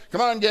 guys, come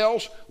on,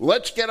 gals,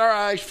 let's get our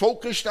eyes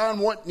focused on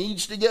what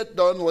needs to get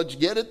done. Let's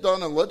get it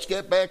done, and let's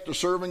get back to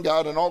serving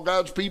God. And all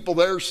God's people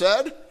there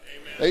said, amen.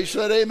 They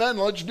said, amen,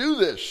 let's do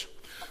this.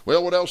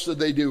 Well, what else did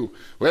they do?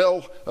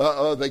 Well,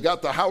 they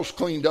got the house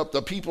cleaned up.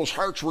 The people's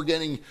hearts were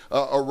getting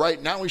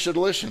right. Now he said,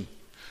 listen,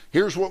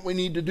 here's what we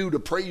need to do to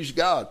praise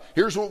God.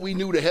 Here's what we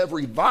do to have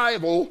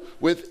revival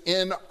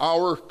within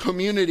our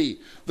community.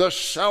 The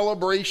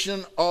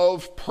celebration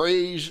of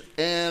praise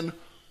and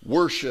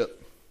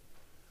worship.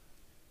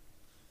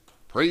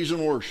 Praise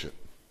and worship.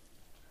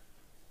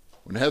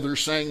 When Heather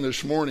sang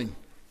this morning,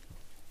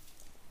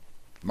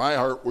 my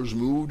heart was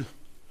moved.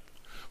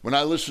 When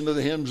I listened to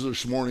the hymns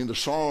this morning, the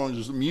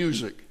songs, the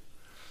music.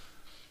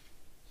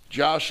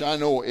 Josh, I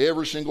know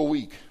every single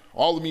week,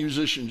 all the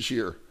musicians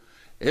here,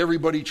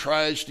 everybody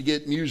tries to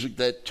get music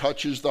that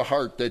touches the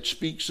heart, that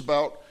speaks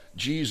about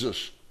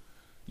Jesus.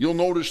 You'll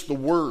notice the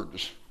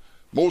words.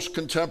 Most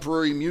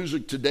contemporary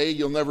music today,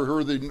 you'll never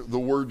hear the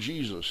word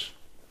Jesus.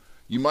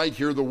 You might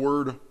hear the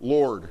word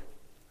Lord.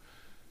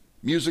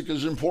 Music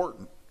is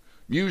important.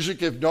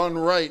 Music, if done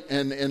right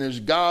and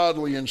is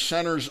godly and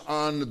centers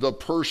on the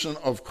person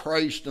of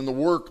Christ and the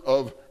work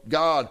of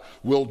God,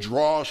 will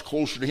draw us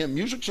closer to Him.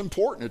 Music's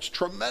important. It's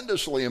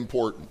tremendously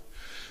important.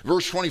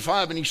 Verse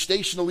 25, and he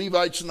stationed the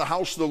Levites in the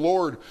house of the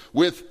Lord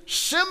with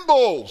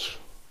cymbals.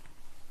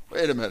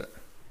 Wait a minute.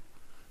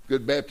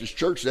 Good Baptist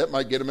church, that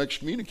might get them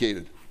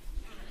excommunicated.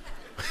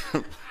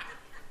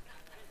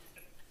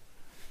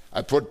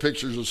 I put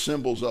pictures of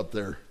cymbals up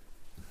there.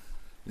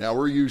 Now,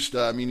 we're used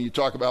to, you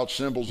talk about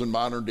cymbals in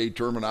modern day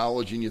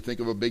terminology, and you think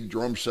of a big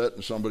drum set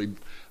and somebody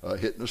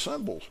hitting the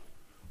cymbals.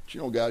 But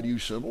you know God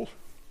used cymbals.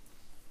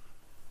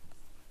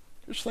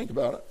 Just think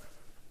about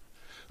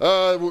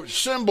it.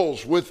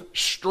 Cymbals with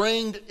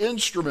stringed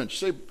instruments.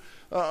 Say,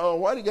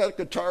 why do you got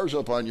guitars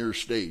up on your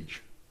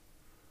stage?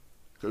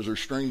 Because they're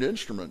stringed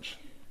instruments.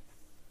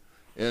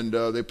 And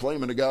they play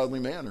them in a godly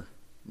manner.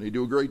 And they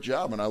do a great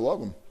job, and I love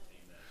them.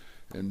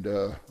 And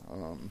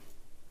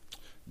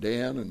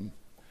Dan and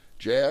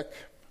Jack,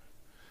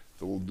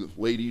 the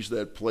ladies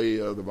that play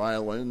the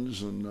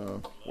violins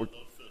and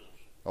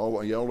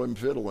all yell and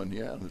fiddling,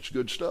 yeah, it's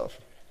good stuff.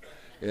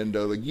 And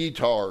the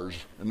guitars,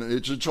 and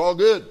it's all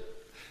good.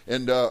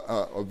 And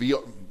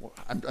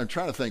I'm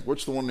trying to think,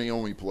 what's the one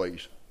Naomi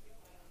plays?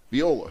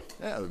 Viola,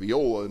 yeah, the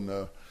viola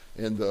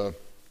and the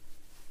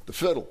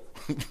fiddle,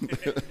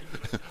 the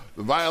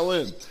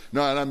violin.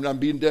 No, and I'm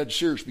being dead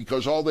serious,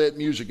 because all that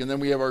music, and then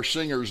we have our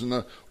singers, and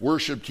the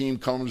worship team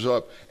comes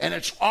up, and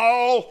it's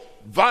all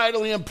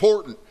vitally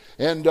important.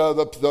 And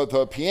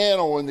the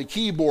piano and the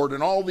keyboard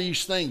and all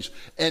these things.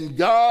 And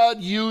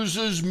God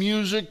uses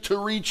music to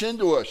reach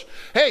into us.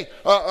 Hey,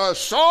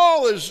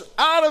 Saul is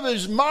out of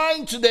his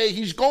mind today.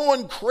 He's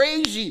going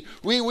crazy.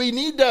 We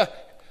need to,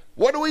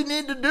 what do we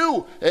need to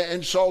do?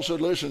 And Saul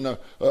said, listen,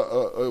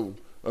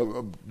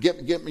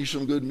 get me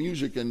some good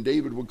music. And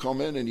David would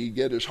come in and he'd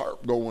get his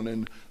harp going,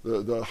 and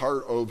the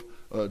heart of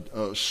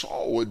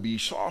Saul would be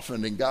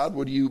softened, and God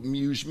would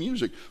use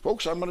music.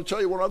 Folks, I'm going to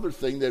tell you one other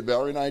thing that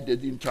Valerie and I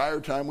did the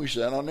entire time we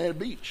sat on that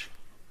beach.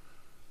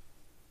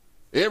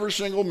 Every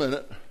single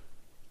minute,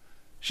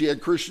 she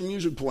had Christian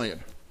music playing.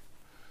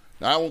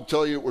 Now, I won't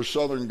tell you it was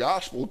Southern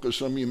gospel, because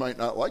some of you might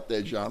not like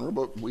that genre,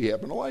 but we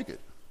happen to like it.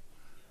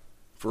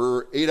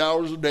 For 8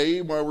 hours a day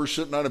while we're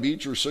sitting on a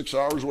beach, or 6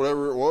 hours,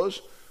 whatever it was,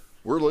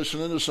 we're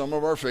listening to some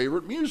of our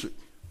favorite music.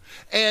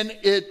 And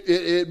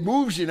it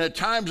moves you. And at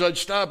times I'd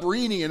stop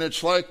reading, and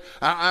it's like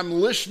I'm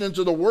listening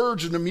to the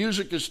words, and the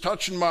music is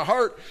touching my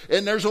heart,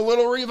 and there's a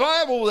little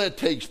revival that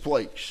takes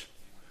place.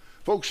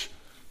 Folks,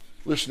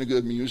 listen to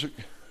good music.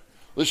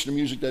 Listen to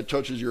music that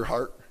touches your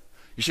heart.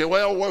 You say,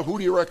 well, who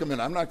do you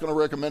recommend? I'm not going to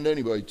recommend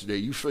anybody today.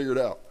 You figure it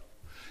out.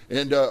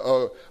 And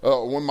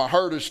when my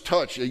heart is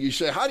touched, you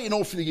say, how do you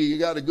know if you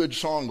got a good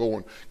song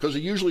going? Because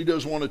it usually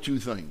does one of two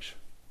things.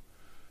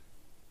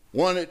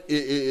 One, it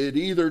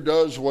either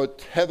does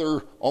what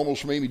Heather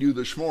almost made me do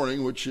this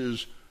morning, which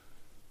is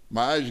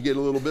my eyes get a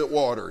little bit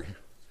watery,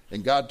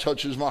 and God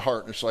touches my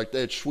heart, and it's like,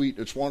 that's sweet,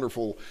 it's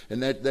wonderful,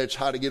 and that's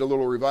how to get a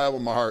little revival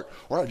in my heart.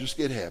 Or I just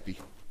get happy.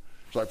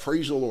 It's like,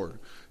 praise the Lord.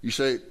 You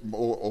say,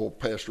 oh,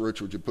 Pastor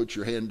Rich, would you put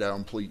your hand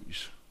down,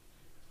 please?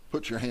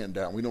 Put your hand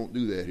down. We don't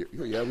do that here.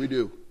 Yeah, we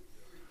do.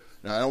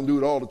 Now, I don't do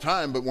it all the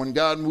time, but when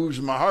God moves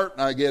in my heart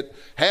and I get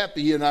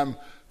happy and I'm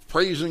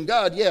praising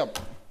God, yeah,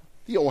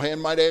 the old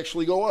hand might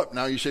actually go up.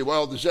 Now you say,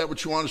 well, is that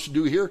what you want us to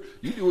do here?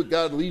 You do what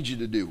God leads you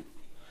to do.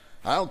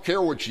 I don't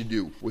care what you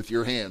do with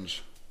your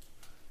hands.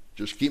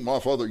 Just keep them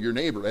off your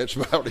neighbor. That's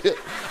about it.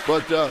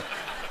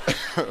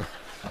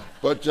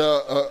 But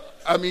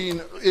I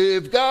mean,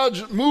 if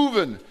God's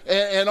moving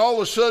and all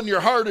of a sudden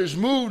your heart is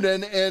moved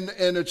and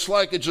it's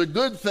like it's a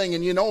good thing,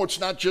 and you know it's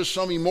not just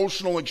some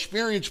emotional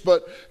experience,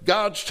 but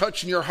God's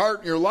touching your heart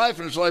and your life,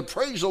 and it's like,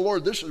 praise the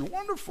Lord, this is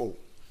wonderful.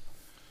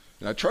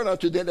 And I try not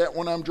to do that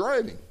when I'm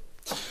driving.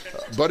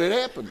 But it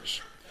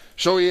happens.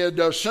 So he had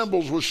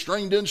cymbals with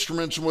stringed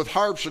instruments and with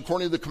harps,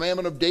 according to the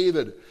commandment of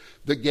David,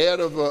 the Gad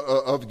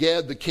of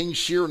Gad, the king's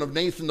seer, and of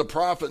Nathan the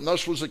prophet. And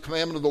thus was the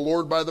commandment of the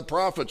Lord by the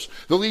prophets.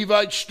 The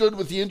Levites stood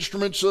with the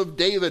instruments of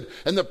David,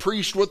 and the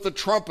priest with the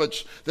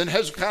trumpets. Then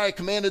Hezekiah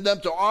commanded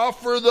them to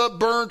offer the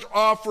burnt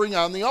offering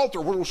on the altar.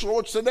 So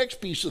what's the next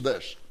piece of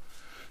this?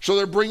 So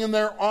they're bringing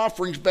their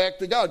offerings back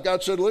to God.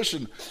 God said,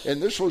 listen,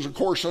 and this was, of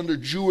course, under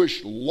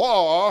Jewish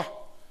law.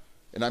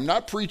 And I'm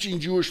not preaching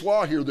Jewish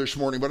law here this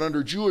morning, but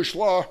under Jewish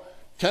law,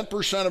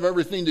 10% of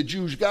everything the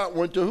Jews got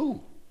went to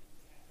who?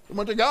 It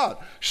went to God.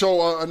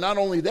 So not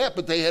only that,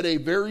 but they had a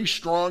very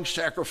strong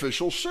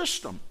sacrificial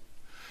system.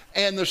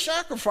 And the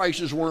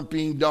sacrifices weren't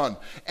being done.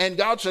 And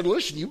God said,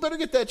 listen, you better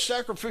get that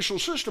sacrificial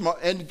system up.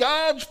 And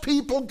God's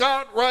people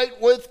got right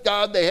with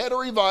God. They had a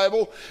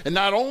revival. And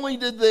not only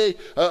did they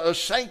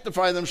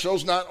sanctify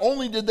themselves, not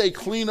only did they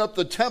clean up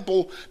the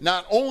temple,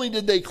 not only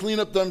did they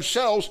clean up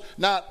themselves,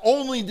 not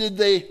only did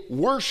they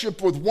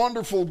worship with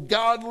wonderful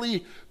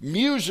godly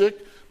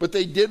music, but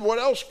they did what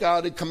else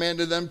God had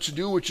commanded them to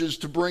do, which is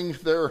to bring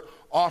their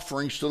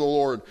offerings to the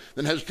Lord.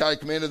 Then Hezekiah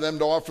commanded them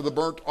to offer the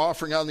burnt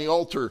offering on the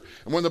altar.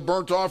 And when the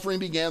burnt offering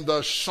began,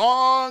 the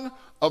song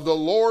of the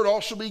Lord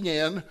also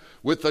began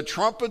with the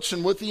trumpets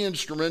and with the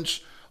instruments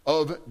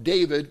of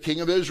David,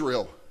 king of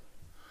Israel.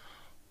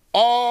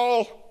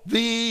 All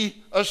the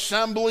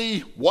assembly,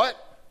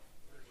 what?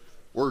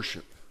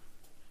 Worship.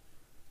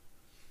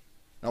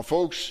 Now,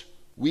 folks,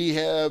 we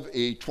have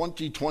a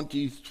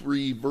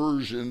 2023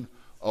 version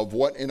of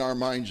what in our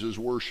minds is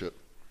worship.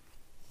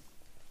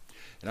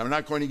 And I'm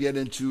not going to get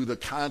into the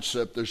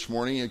concept this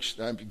morning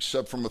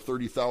except from a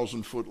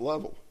 30,000-foot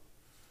level.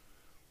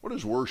 What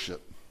is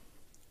worship?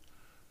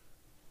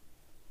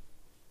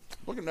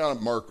 Looking down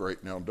at Mark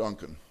right now,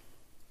 Duncan.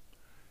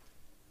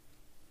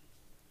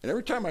 And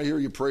every time I hear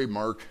you pray,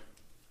 Mark,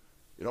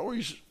 it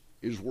always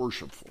is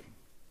worshipful.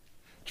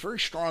 It's very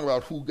strong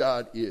about who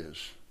God is.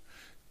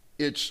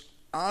 It's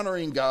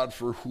honoring God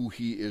for who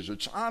he is.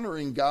 It's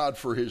honoring God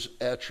for his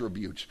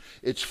attributes.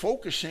 It's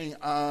focusing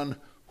on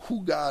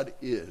who God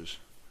is.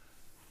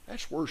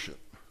 That's worship.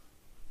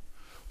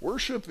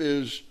 Worship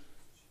is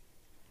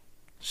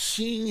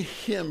seeing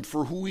him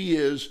for who he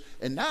is,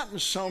 and not in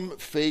some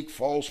fake,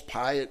 false,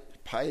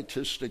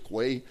 pietistic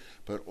way,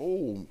 but,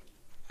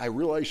 I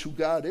realize who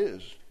God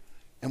is,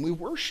 and we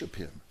worship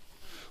him.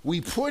 We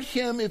put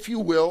him, if you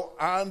will,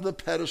 on the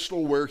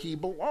pedestal where he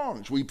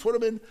belongs. We put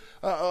him in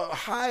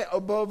high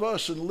above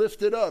us and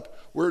lifted up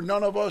where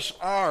none of us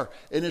are.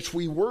 And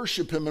we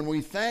worship him and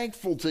we're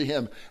thankful to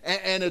him.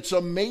 And it's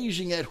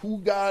amazing at who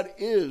God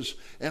is.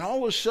 And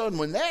all of a sudden,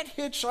 when that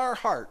hits our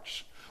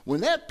hearts,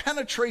 when that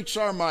penetrates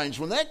our minds,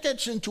 when that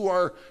gets into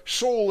our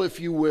soul, if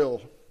you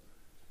will,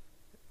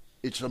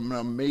 it's an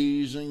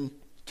amazing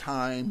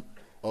time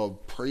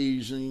of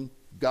praising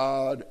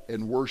God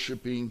and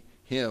worshiping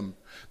him.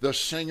 The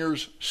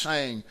singers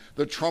sang,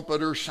 the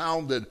trumpeter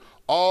sounded.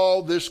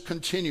 All this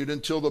continued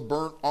until the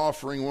burnt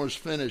offering was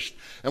finished.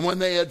 And when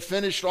they had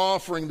finished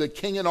offering, the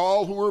king and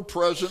all who were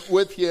present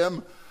with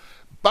him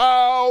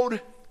bowed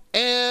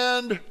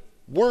and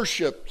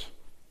worshiped.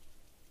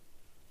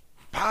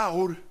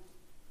 Bowed.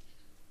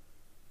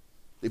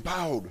 They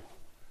bowed.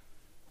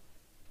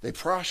 They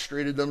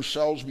prostrated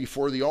themselves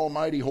before the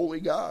Almighty Holy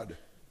God.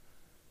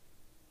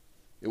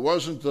 It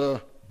wasn't the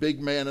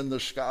big man in the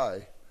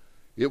sky.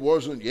 It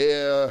wasn't,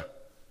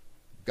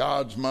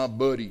 God's my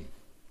buddy.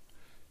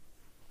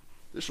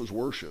 This was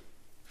worship.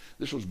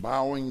 This was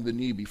bowing the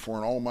knee before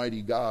an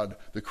almighty God,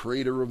 the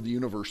creator of the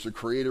universe, the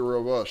creator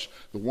of us,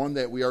 the one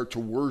that we are to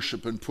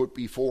worship and put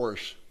before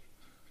us.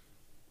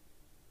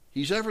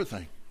 He's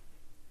everything.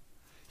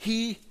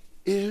 He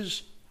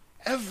is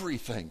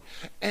everything.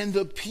 And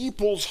the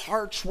people's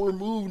hearts were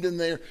moved and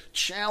they're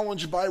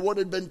challenged by what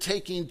had been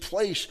taking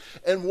place.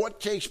 And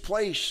what takes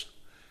place?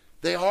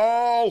 They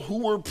all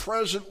who were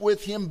present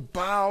with him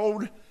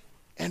bowed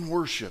and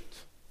worshiped.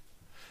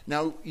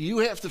 Now, you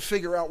have to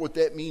figure out what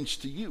that means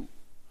to you.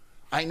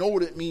 I know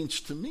what it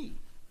means to me.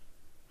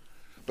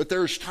 But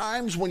there's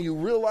times when you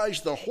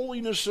realize the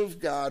holiness of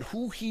God,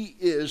 who he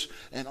is,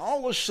 and all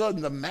of a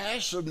sudden the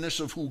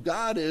massiveness of who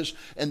God is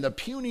and the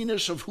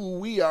puniness of who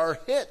we are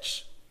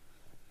hits.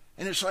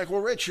 And it's like, well,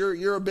 Rich,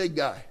 you're a big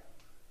guy.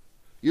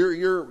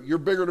 You're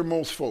bigger than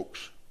most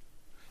folks.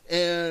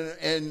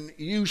 And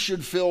you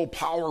should feel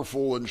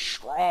powerful and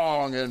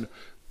strong and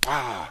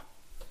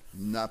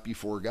not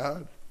before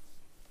God.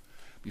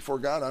 Before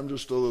God, I'm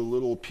just a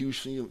little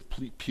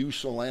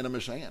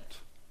pusillanimous ant.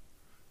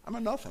 I'm a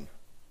nothing.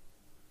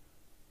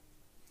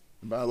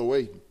 And by the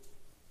way,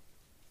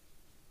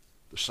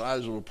 the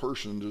size of a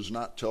person does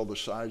not tell the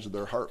size of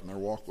their heart and their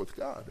walk with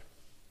God.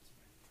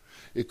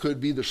 It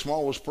could be the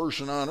smallest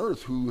person on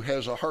earth who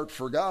has a heart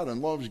for God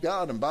and loves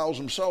God and bows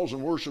themselves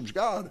and worships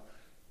God.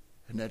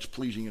 And that's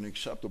pleasing and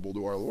acceptable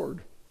to our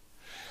Lord.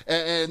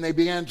 And they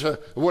began to,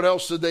 what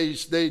else did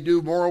they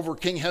do? Moreover,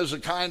 King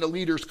Hezekiah and the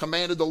leaders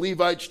commanded the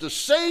Levites to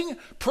sing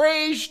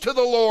praise to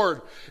the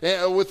Lord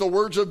with the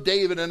words of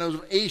David and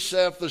of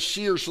Asaph the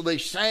seer. So they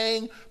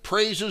sang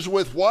praises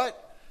with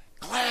what?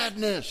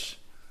 Gladness.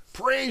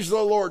 Praise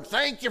the Lord.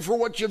 Thank you for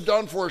what you've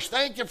done for us.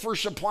 Thank you for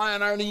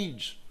supplying our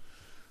needs.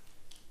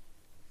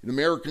 In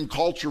American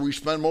culture, we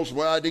spend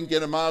I didn't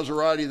get a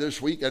Maserati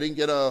this week. I didn't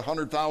get a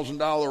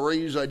 $100,000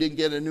 raise. I didn't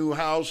get a new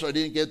house. I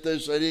didn't get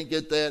this. I didn't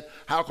get that.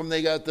 How come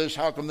they got this?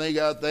 How come they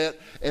got that?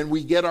 And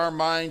we get our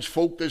minds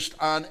focused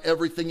on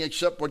everything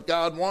except what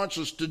God wants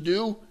us to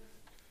do.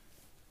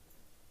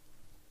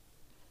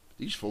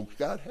 These folks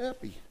got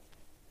happy.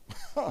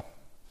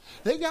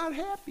 They got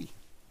happy.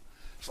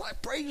 It's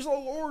like, praise the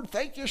Lord.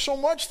 Thank you so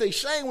much. They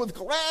sang with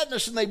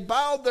gladness and they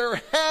bowed their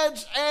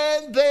heads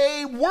and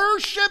they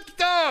worshiped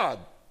God.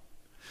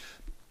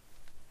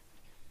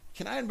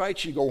 Can I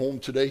invite you to go home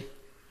today?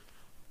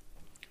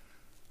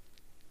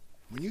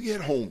 When you get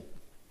home,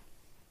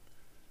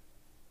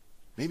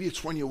 maybe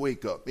it's when you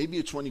wake up, maybe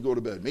it's when you go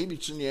to bed, maybe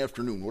it's in the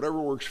afternoon, whatever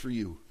works for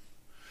you,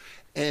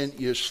 and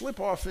you slip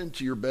off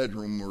into your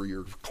bedroom or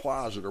your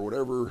closet or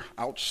whatever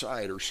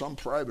outside or some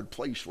private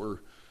place where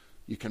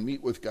you can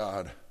meet with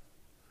God,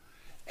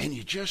 and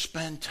you just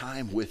spend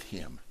time with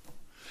him.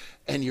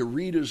 And you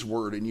read his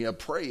word and you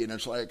pray, and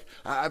it's like,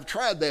 I've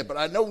tried that, but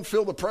I don't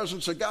feel the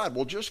presence of God.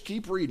 Well, just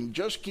keep reading,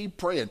 just keep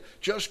praying,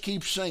 just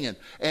keep singing,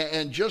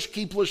 and just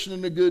keep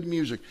listening to good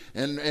music.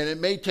 And it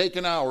may take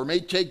an hour, may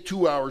take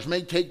 2 hours,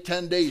 may take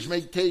 10 days,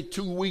 may take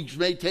 2 weeks,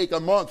 may take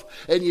a month,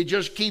 and you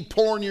just keep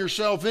pouring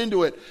yourself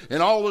into it.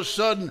 And all of a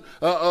sudden,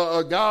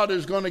 God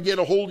is going to get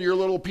a hold of your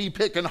little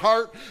pea-picking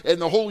heart, and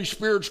the Holy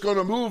Spirit's going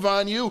to move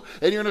on you,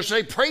 and you're going to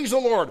say, praise the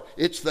Lord.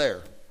 It's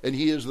there, and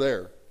he is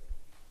there.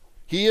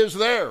 He is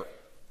there.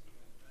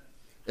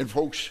 And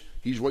folks,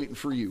 he's waiting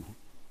for you.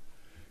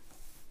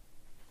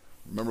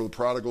 Remember the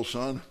prodigal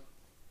son?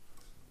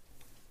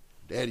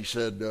 Daddy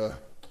said,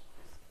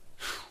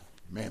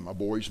 Man, my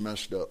boy's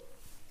messed up.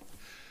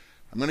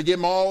 I'm going to give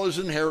him all his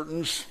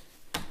inheritance.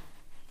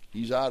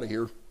 He's out of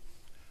here.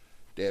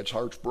 Dad's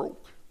heart's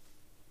broke.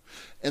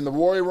 And the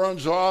boy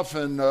runs off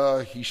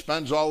and he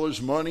spends all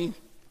his money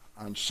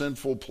on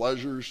sinful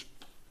pleasures.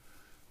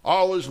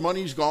 All his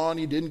money's gone.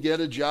 He didn't get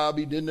a job.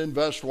 He didn't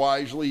invest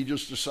wisely. He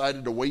just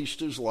decided to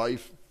waste his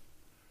life.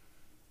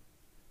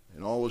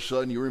 And all of a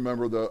sudden, you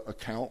remember the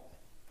account.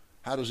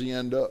 How does he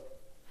end up?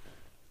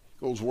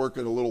 Goes work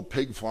at a little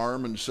pig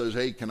farm and says,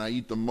 hey, can I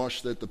eat the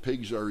mush that the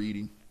pigs are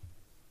eating?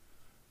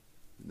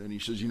 And then he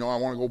says, I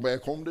want to go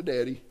back home to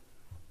Daddy.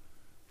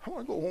 I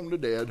want to go home to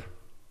Dad.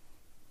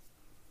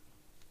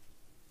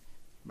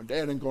 My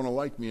dad ain't going to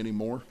like me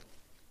anymore.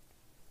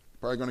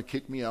 Probably going to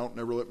kick me out and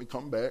never let me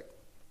come back.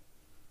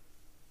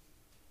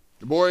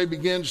 The boy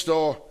begins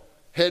to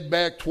head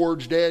back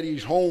towards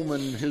Daddy's home,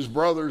 and his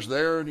brother's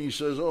there, and he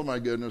says, oh my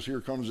goodness,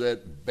 here comes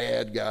that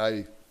bad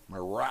guy, my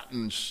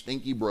rotten,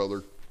 stinky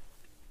brother.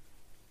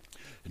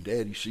 And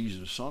Daddy sees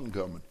his son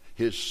coming.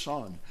 His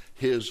son.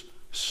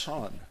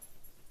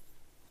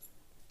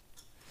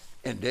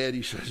 And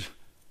Daddy says,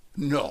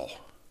 no.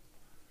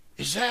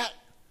 Is that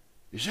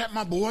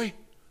my boy?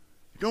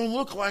 He don't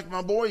look like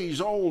my boy. He's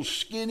all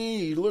skinny.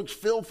 He looks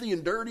filthy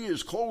and dirty.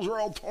 His clothes are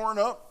all torn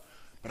up.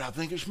 But I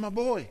think it's my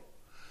boy.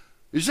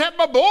 Is that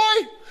my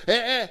boy?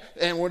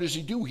 And what does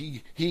he do?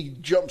 He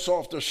jumps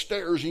off the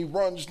stairs. He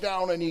runs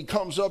down and he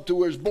comes up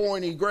to his boy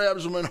and he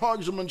grabs him and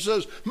hugs him and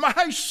says,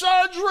 my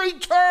son's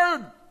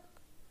returned.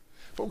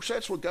 Folks,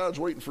 that's what God's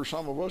waiting for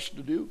some of us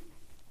to do.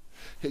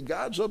 Hey,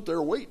 God's up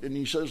there waiting and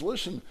he says,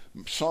 listen,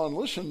 son,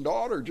 listen,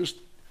 daughter,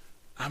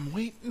 I'm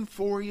waiting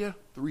for you.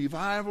 The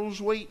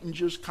revival's waiting.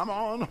 Just come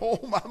on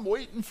home. I'm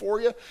waiting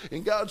for you.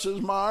 And God says,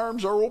 my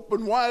arms are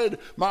open wide.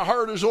 My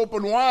heart is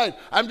open wide.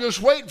 I'm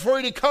just waiting for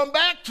you to come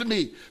back to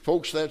me.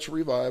 Folks, that's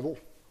revival.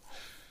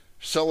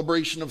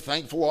 Celebration of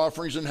thankful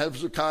offerings. And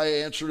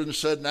Hezekiah answered and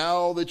said,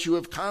 now that you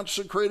have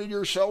consecrated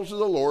yourselves to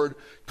the Lord,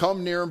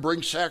 come near and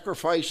bring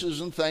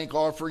sacrifices and thank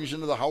offerings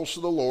into the house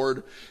of the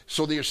Lord.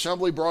 So the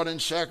assembly brought in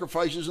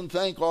sacrifices and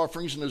thank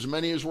offerings, and as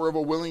many as were of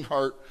a willing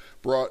heart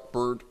brought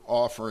burnt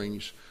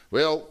offerings.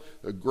 Well,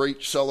 a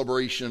great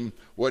celebration.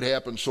 What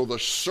happened? So the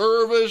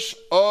service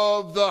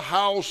of the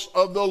house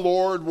of the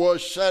Lord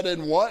was set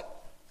in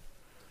what?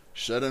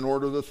 Set in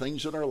order the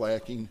things that are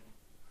lacking.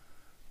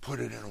 Put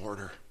it in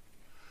order.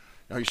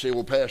 Now you say,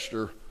 well,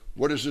 Pastor,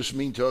 what does this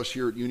mean to us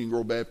here at Union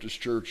Grove Baptist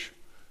Church?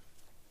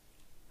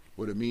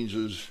 What it means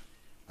is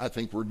I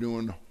think we're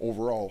doing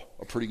overall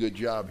a pretty good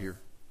job here.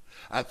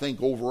 I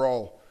think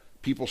overall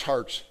people's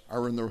hearts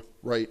are in the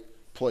right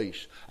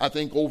place. I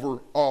think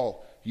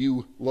overall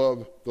you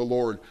love the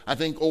Lord. I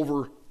think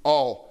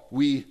overall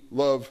we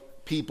love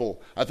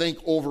people. I think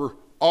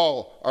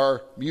overall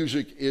our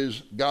music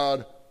is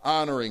God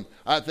honoring.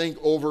 I think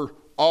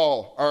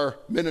overall our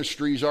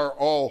ministries are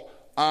all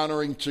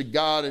honoring to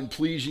God and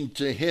pleasing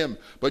to Him.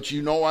 But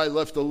I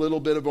left a little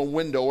bit of a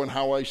window in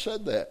how I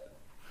said that.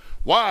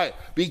 Why?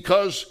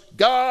 Because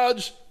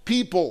God's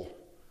people,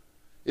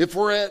 if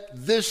we're at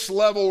this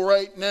level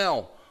right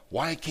now,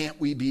 why can't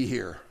we be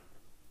here?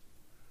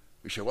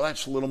 We say, well,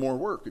 that's a little more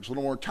work. It's a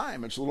little more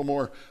time. It's a little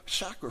more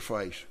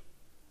sacrifice.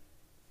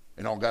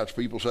 And all God's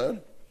people said?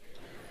 Amen.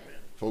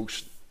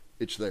 Folks,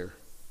 it's there.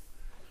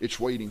 It's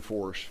waiting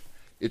for us.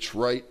 It's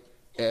right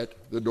at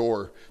the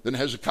door. Then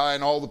Hezekiah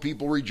and all the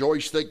people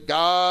rejoiced that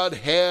God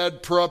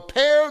had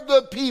prepared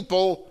the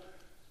people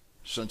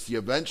since the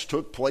events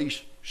took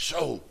place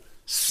so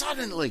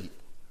suddenly.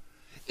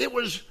 It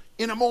was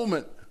in a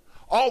moment.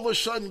 All of a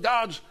sudden,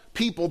 God's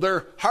people,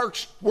 their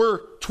hearts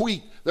were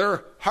tweaked.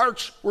 Their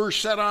hearts were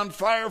set on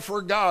fire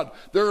for God.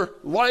 Their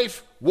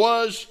life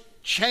was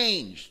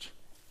changed.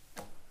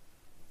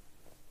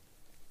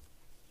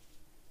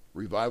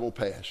 Revival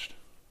passed.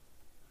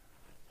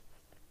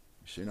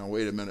 You say, now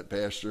wait a minute,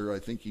 Pastor. I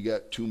think you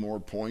got 2 more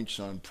points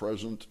on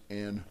present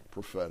and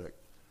prophetic.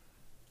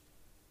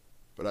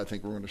 But I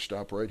think we're going to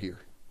stop right here.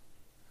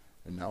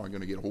 And now I'm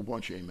going to get a whole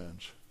bunch of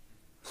amens.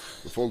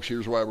 But folks,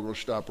 here's why we're going to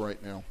stop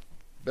right now.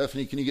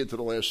 Bethany, can you get to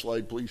the last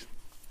slide, please?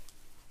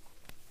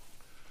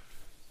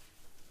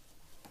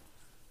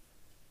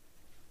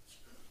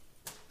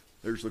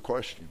 There's the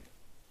question.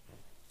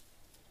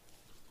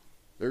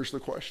 There's the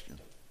question.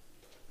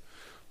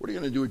 What are you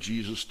going to do with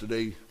Jesus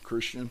today,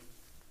 Christian?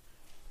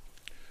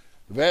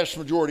 The vast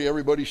majority,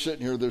 everybody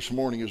sitting here this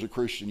morning is a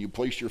Christian. You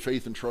place your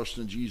faith and trust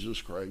in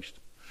Jesus Christ.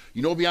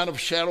 You know beyond a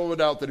shadow of a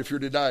doubt that if you're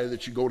to die,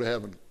 that you go to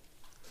heaven.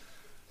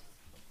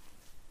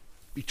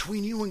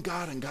 Between you and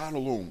God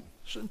alone.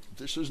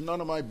 This is none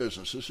of my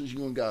business. This is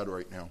you and God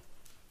right now.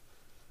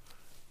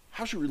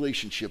 How's your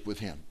relationship with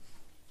Him?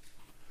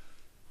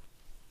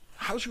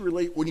 How's your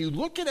when you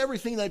look at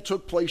everything that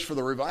took place for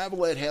the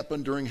revival that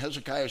happened during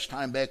Hezekiah's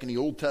time back in the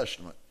Old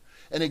Testament,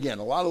 and again,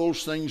 a lot of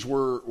those things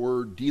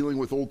were dealing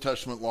with Old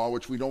Testament law,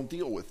 which we don't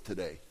deal with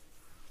today.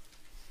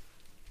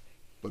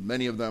 But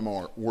many of them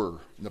were,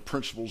 and the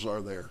principles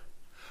are there.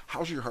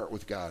 How's your heart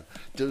with God?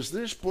 Does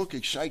this book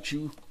excite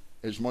you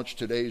as much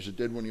today as it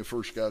did when you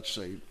first got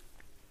saved?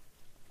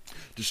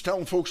 Does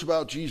telling folks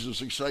about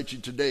Jesus excite you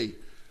today?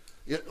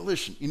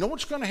 Listen, you know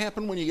what's going to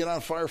happen when you get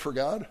on fire for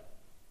God?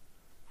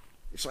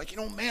 It's like,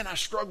 man, I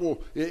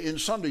struggle in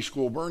Sunday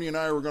school. Bernie and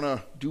I were going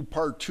to do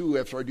part 2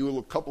 after I do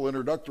a couple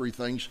introductory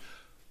things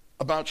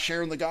about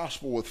sharing the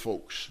gospel with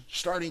folks,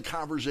 starting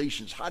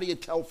conversations. How do you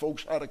tell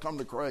folks how to come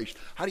to Christ?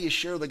 How do you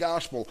share the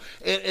gospel?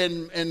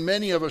 And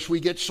many of us, we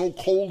get so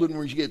cold and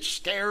we get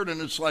scared,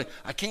 and it's like,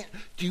 I can't.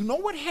 Do you know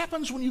what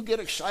happens when you get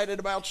excited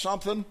about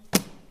something?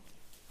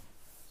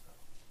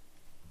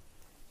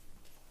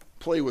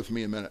 Play with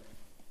me a minute.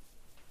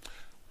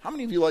 How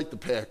many of you like the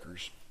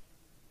Packers?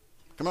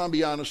 Come on,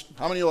 be honest.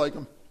 How many of you like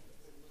them?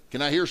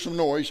 Can I hear some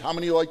noise? How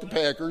many of you like the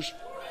Packers?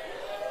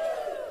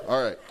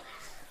 All right.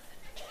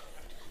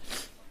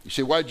 You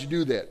say, why'd you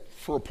do that?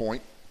 For a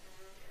point.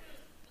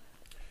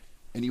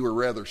 And you were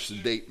rather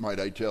sedate, might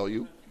I tell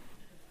you.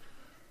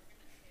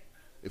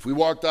 If we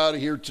walked out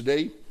of here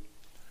today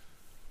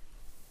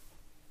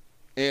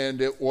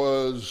and it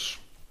was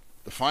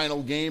the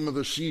final game of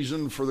the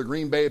season for the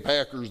Green Bay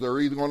Packers, they're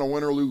either going to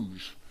win or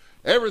lose.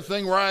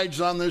 Everything rides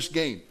on this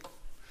game.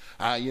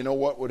 You know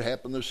what would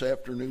happen this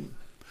afternoon?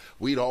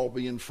 We'd all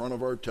be in front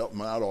of our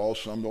not all,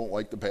 some don't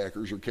like the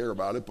Packers or care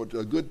about it, but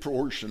a good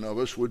portion of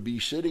us would be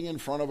sitting in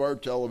front of our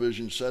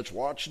television sets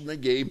watching the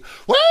game.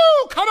 Woo!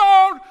 Come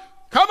on,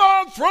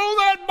 throw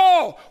that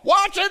ball.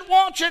 Watch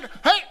it.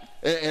 Hey!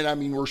 And I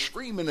mean, we're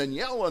screaming and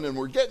yelling, and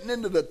we're getting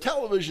into the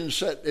television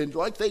set, and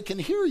like they can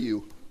hear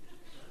you.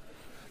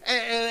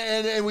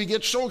 And we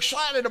get so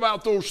excited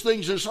about those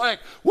things. It's like,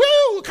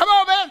 woo, come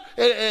on, man.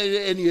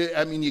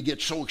 And you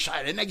get so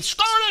excited. And they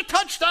score a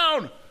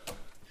touchdown.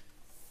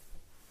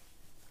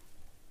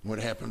 What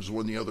happens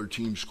when the other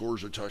team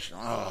scores a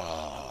touchdown?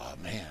 Oh,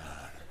 man.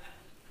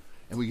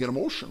 And we get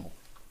emotional.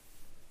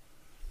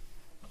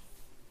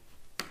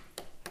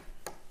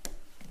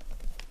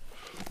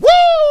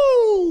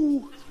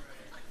 Woo!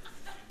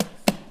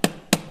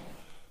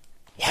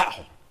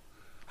 Wow.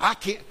 I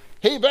can't.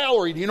 Hey,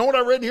 Valerie, do you know what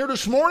I read here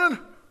this morning?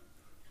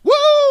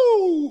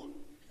 Woo!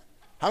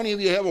 How many of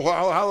you have a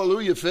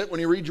hallelujah fit when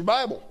you read your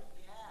Bible?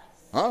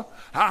 Huh?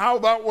 How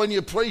about when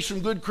you play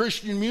some good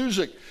Christian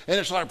music and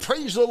it's like,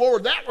 praise the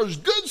Lord, that was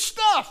good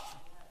stuff.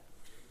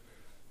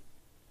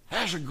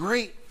 That's a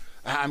great,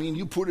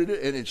 you put it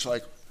in and it's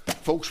like,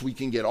 folks, we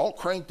can get all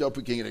cranked up.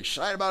 We can get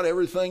excited about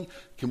everything.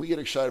 Can we get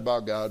excited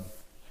about God?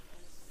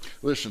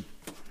 Listen,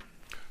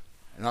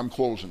 and I'm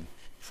closing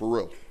for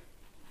real.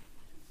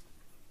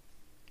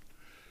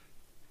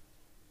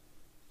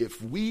 If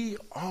we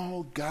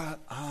all got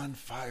on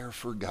fire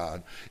for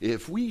God,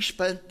 if we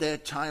spent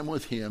that time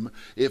with Him,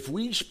 if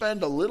we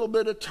spend a little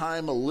bit of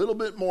time, a little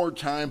bit more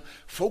time,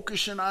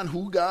 focusing on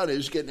who God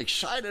is, getting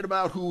excited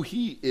about who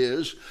He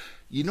is,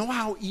 you know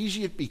how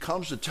easy it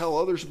becomes to tell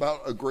others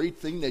about a great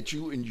thing that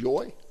you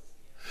enjoy?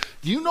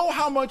 Do you know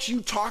how much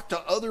you talk to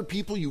other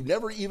people you've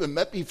never even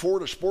met before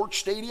at a sports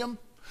stadium?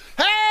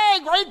 Hey,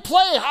 great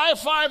play, high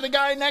five the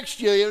guy next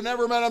to you, you've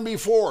never met him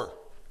before.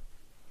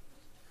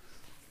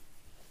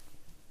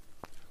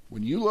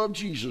 When you love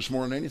Jesus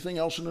more than anything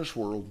else in this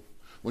world,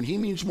 when He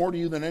means more to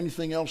you than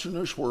anything else in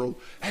this world,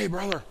 hey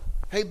brother,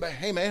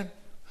 hey man,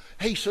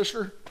 hey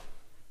sister,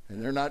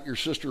 and they're not your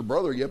sister or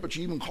brother yet, but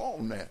you even call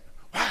them that.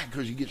 Why?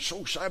 Because you get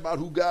so excited about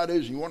who God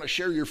is, and you want to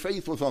share your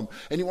faith with them,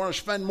 and you want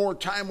to spend more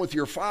time with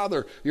your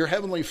Father, your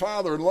Heavenly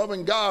Father, and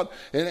loving God,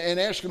 and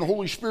asking the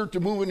Holy Spirit to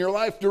move in your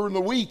life during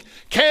the week.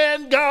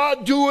 Can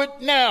God do it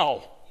now?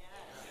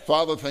 Yes.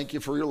 Father, thank you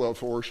for your love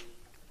for us.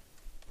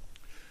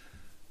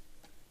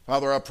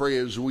 Father, I pray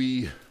as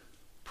we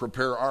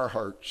prepare our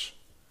hearts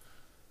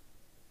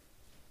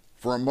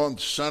for a month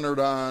centered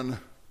on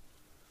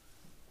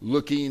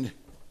looking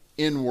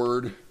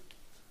inward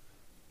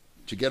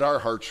to get our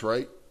hearts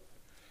right,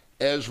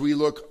 as we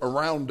look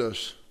around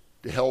us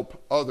to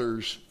help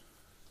others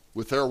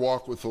with their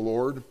walk with the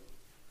Lord,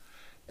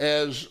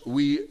 as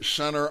we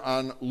center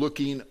on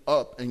looking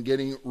up and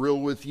getting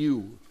real with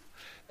you,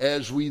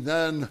 as we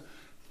then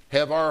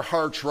have our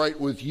hearts right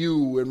with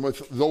you and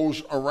with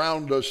those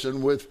around us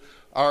and with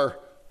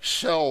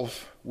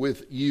ourself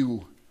with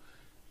you,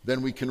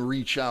 then we can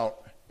reach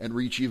out and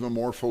reach even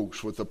more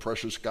folks with the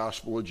precious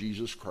gospel of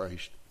Jesus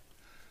Christ.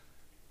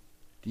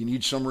 Do you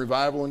need some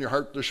revival in your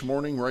heart this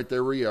morning? Right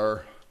there where you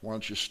are. Why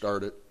don't you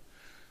start it?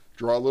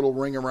 Draw a little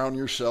ring around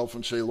yourself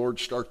and say, Lord,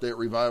 start that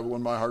revival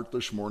in my heart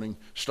this morning.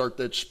 Start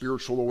that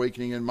spiritual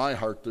awakening in my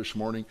heart this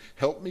morning.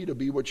 Help me to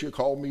be what you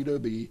called me to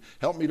be.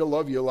 Help me to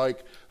love you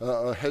like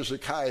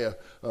Hezekiah.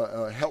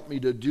 Help me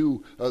to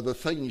do the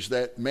things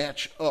that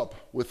match up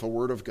with the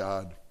Word of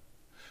God.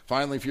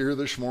 Finally, if you're here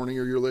this morning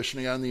or you're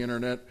listening on the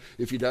internet,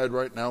 if you died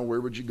right now,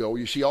 where would you go?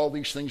 You see, all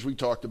these things we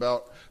talked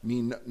about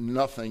mean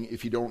nothing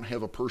if you don't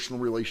have a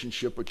personal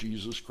relationship with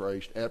Jesus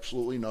Christ.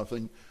 Absolutely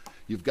nothing.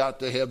 You've got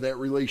to have that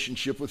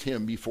relationship with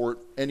Him before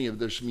any of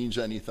this means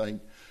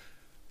anything.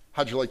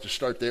 How'd you like to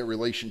start that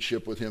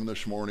relationship with Him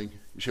this morning?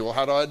 You say, well,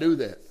 how do I do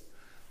that?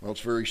 Well,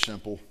 it's very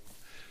simple.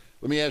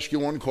 Let me ask you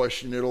one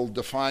question. It'll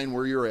define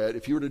where you're at.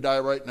 If you were to die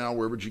right now,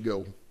 where would you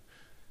go?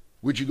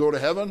 Would you go to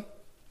heaven?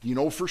 Do you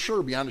know for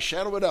sure, beyond a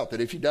shadow of a doubt, that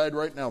if you died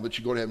right now, that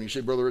you go to heaven? You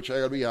say, Brother Rich, I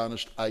got to be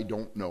honest, I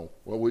don't know.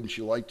 Well, wouldn't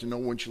you like to know?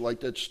 Wouldn't you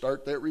like to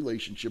start that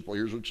relationship? Well,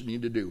 here's what you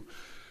need to do.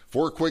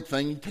 For a quick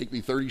thing, take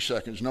me 30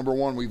 seconds. Number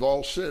one, we've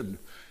all sinned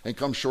and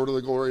come short of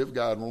the glory of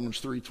God,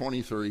 Romans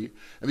 3:23.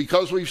 And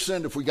because we've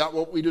sinned, if we got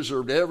what we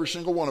deserved, every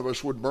single one of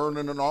us would burn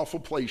in an awful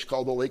place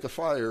called the lake of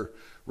fire,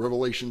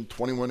 Revelation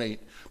 21:8.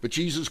 But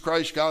Jesus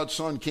Christ, God's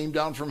Son, came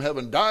down from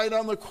heaven, died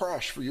on the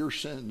cross for your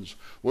sins,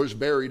 was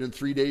buried, and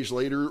 3 days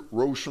later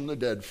rose from the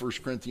dead,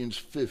 1 Corinthians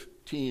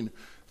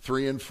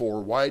 15:3 and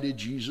 4. Why did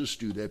Jesus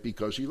do that?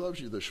 Because he loves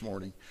you this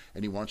morning,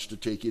 and he wants to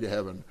take you to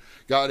heaven.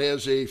 God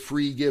has a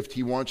free gift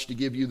he wants to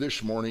give you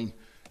this morning,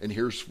 and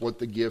here's what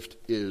the gift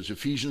is.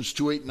 Ephesians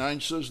 2:8-9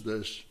 says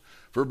this,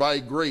 for by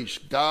grace,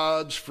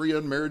 God's free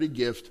unmerited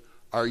gift,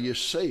 are you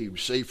saved?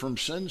 Saved from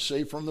sin,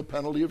 saved from the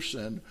penalty of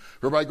sin.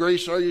 For by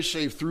grace are you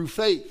saved through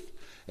faith.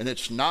 And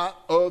it's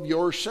not of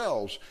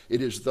yourselves.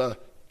 It is the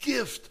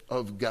gift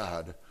of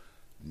God,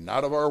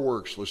 not of our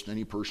works, lest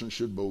any person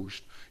should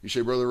boast. You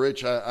say, Brother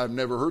Rich, I've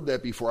never heard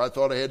that before. I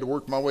thought I had to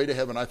work my way to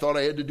heaven. I thought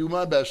I had to do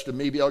my best, and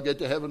maybe I'll get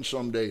to heaven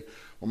someday.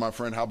 Well, my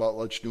friend, how about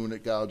let's do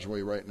it God's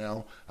way right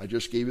now? I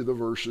just gave you the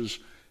verses.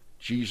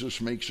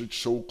 Jesus makes it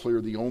so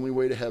clear the only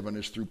way to heaven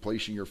is through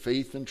placing your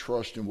faith and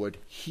trust in what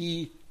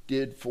he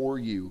did for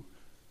you.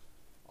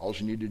 All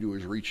you need to do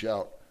is reach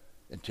out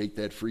and take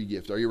that free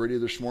gift. Are you ready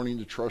this morning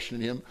to trust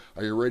in him?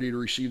 Are you ready to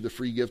receive the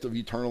free gift of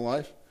eternal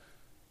life?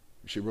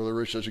 You say, Brother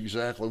Rich, that's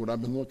exactly what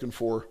I've been looking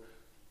for.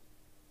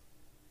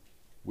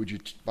 Would you,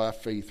 by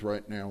faith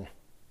right now,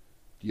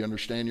 do you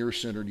understand you're a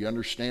sinner? Do you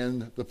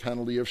understand the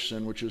penalty of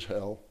sin, which is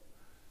hell?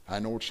 I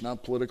know it's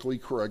not politically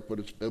correct, but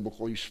it's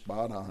biblically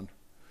spot on.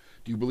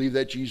 Do you believe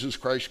that Jesus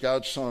Christ,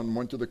 God's Son,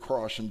 went to the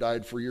cross and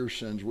died for your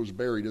sins, was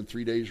buried, and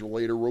 3 days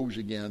later rose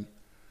again?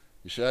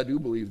 You say, I do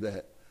believe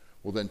that.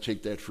 Well, then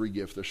take that free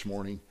gift this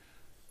morning.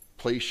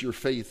 Place your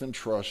faith and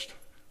trust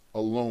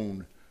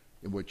alone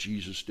in what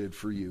Jesus did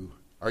for you.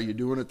 Are you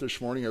doing it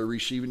this morning? Are you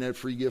receiving that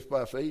free gift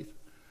by faith?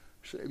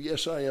 Say,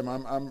 yes, I am.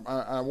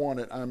 I want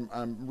it.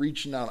 I'm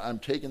reaching out. I'm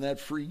taking that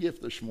free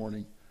gift this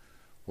morning.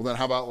 Well, then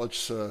how about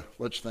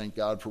let's thank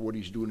God for what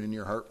he's doing in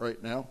your heart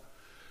right now.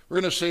 We're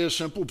going to say a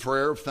simple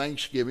prayer of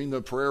thanksgiving.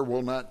 The prayer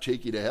will not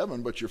take you to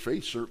heaven, but your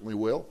faith certainly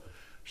will.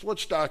 So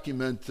let's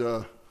document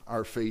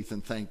our faith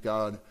and thank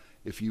God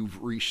if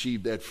you've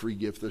received that free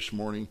gift this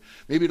morning.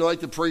 Maybe you'd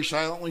like to pray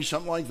silently,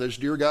 something like this.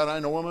 Dear God, I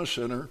know I'm a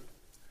sinner.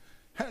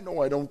 I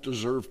know I don't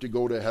deserve to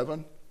go to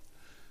heaven.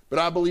 But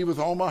I believe with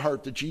all my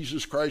heart that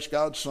Jesus Christ,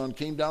 God's Son,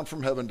 came down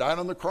from heaven, died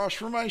on the cross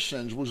for my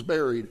sins, was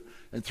buried,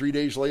 and 3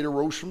 days later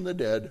rose from the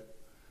dead.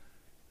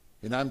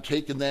 And I'm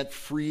taking that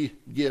free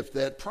gift,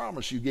 that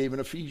promise you gave in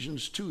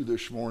Ephesians 2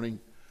 this morning,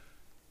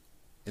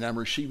 and I'm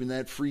receiving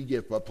that free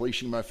gift by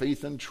placing my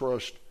faith and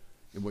trust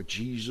in what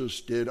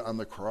Jesus did on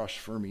the cross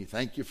for me.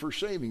 Thank you for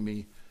saving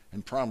me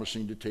and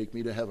promising to take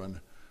me to heaven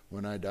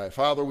when I die.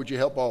 Father, would you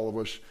help all of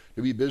us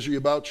to be busy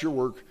about your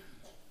work?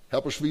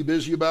 Help us to be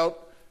busy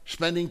about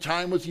spending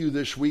time with you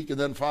this week. And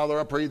then, Father,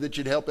 I pray that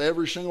you'd help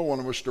every single one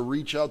of us to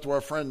reach out to our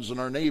friends and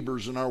our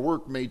neighbors and our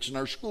workmates and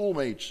our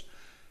schoolmates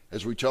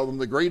as we tell them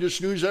the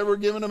greatest news ever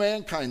given to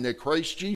mankind, that Christ Jesus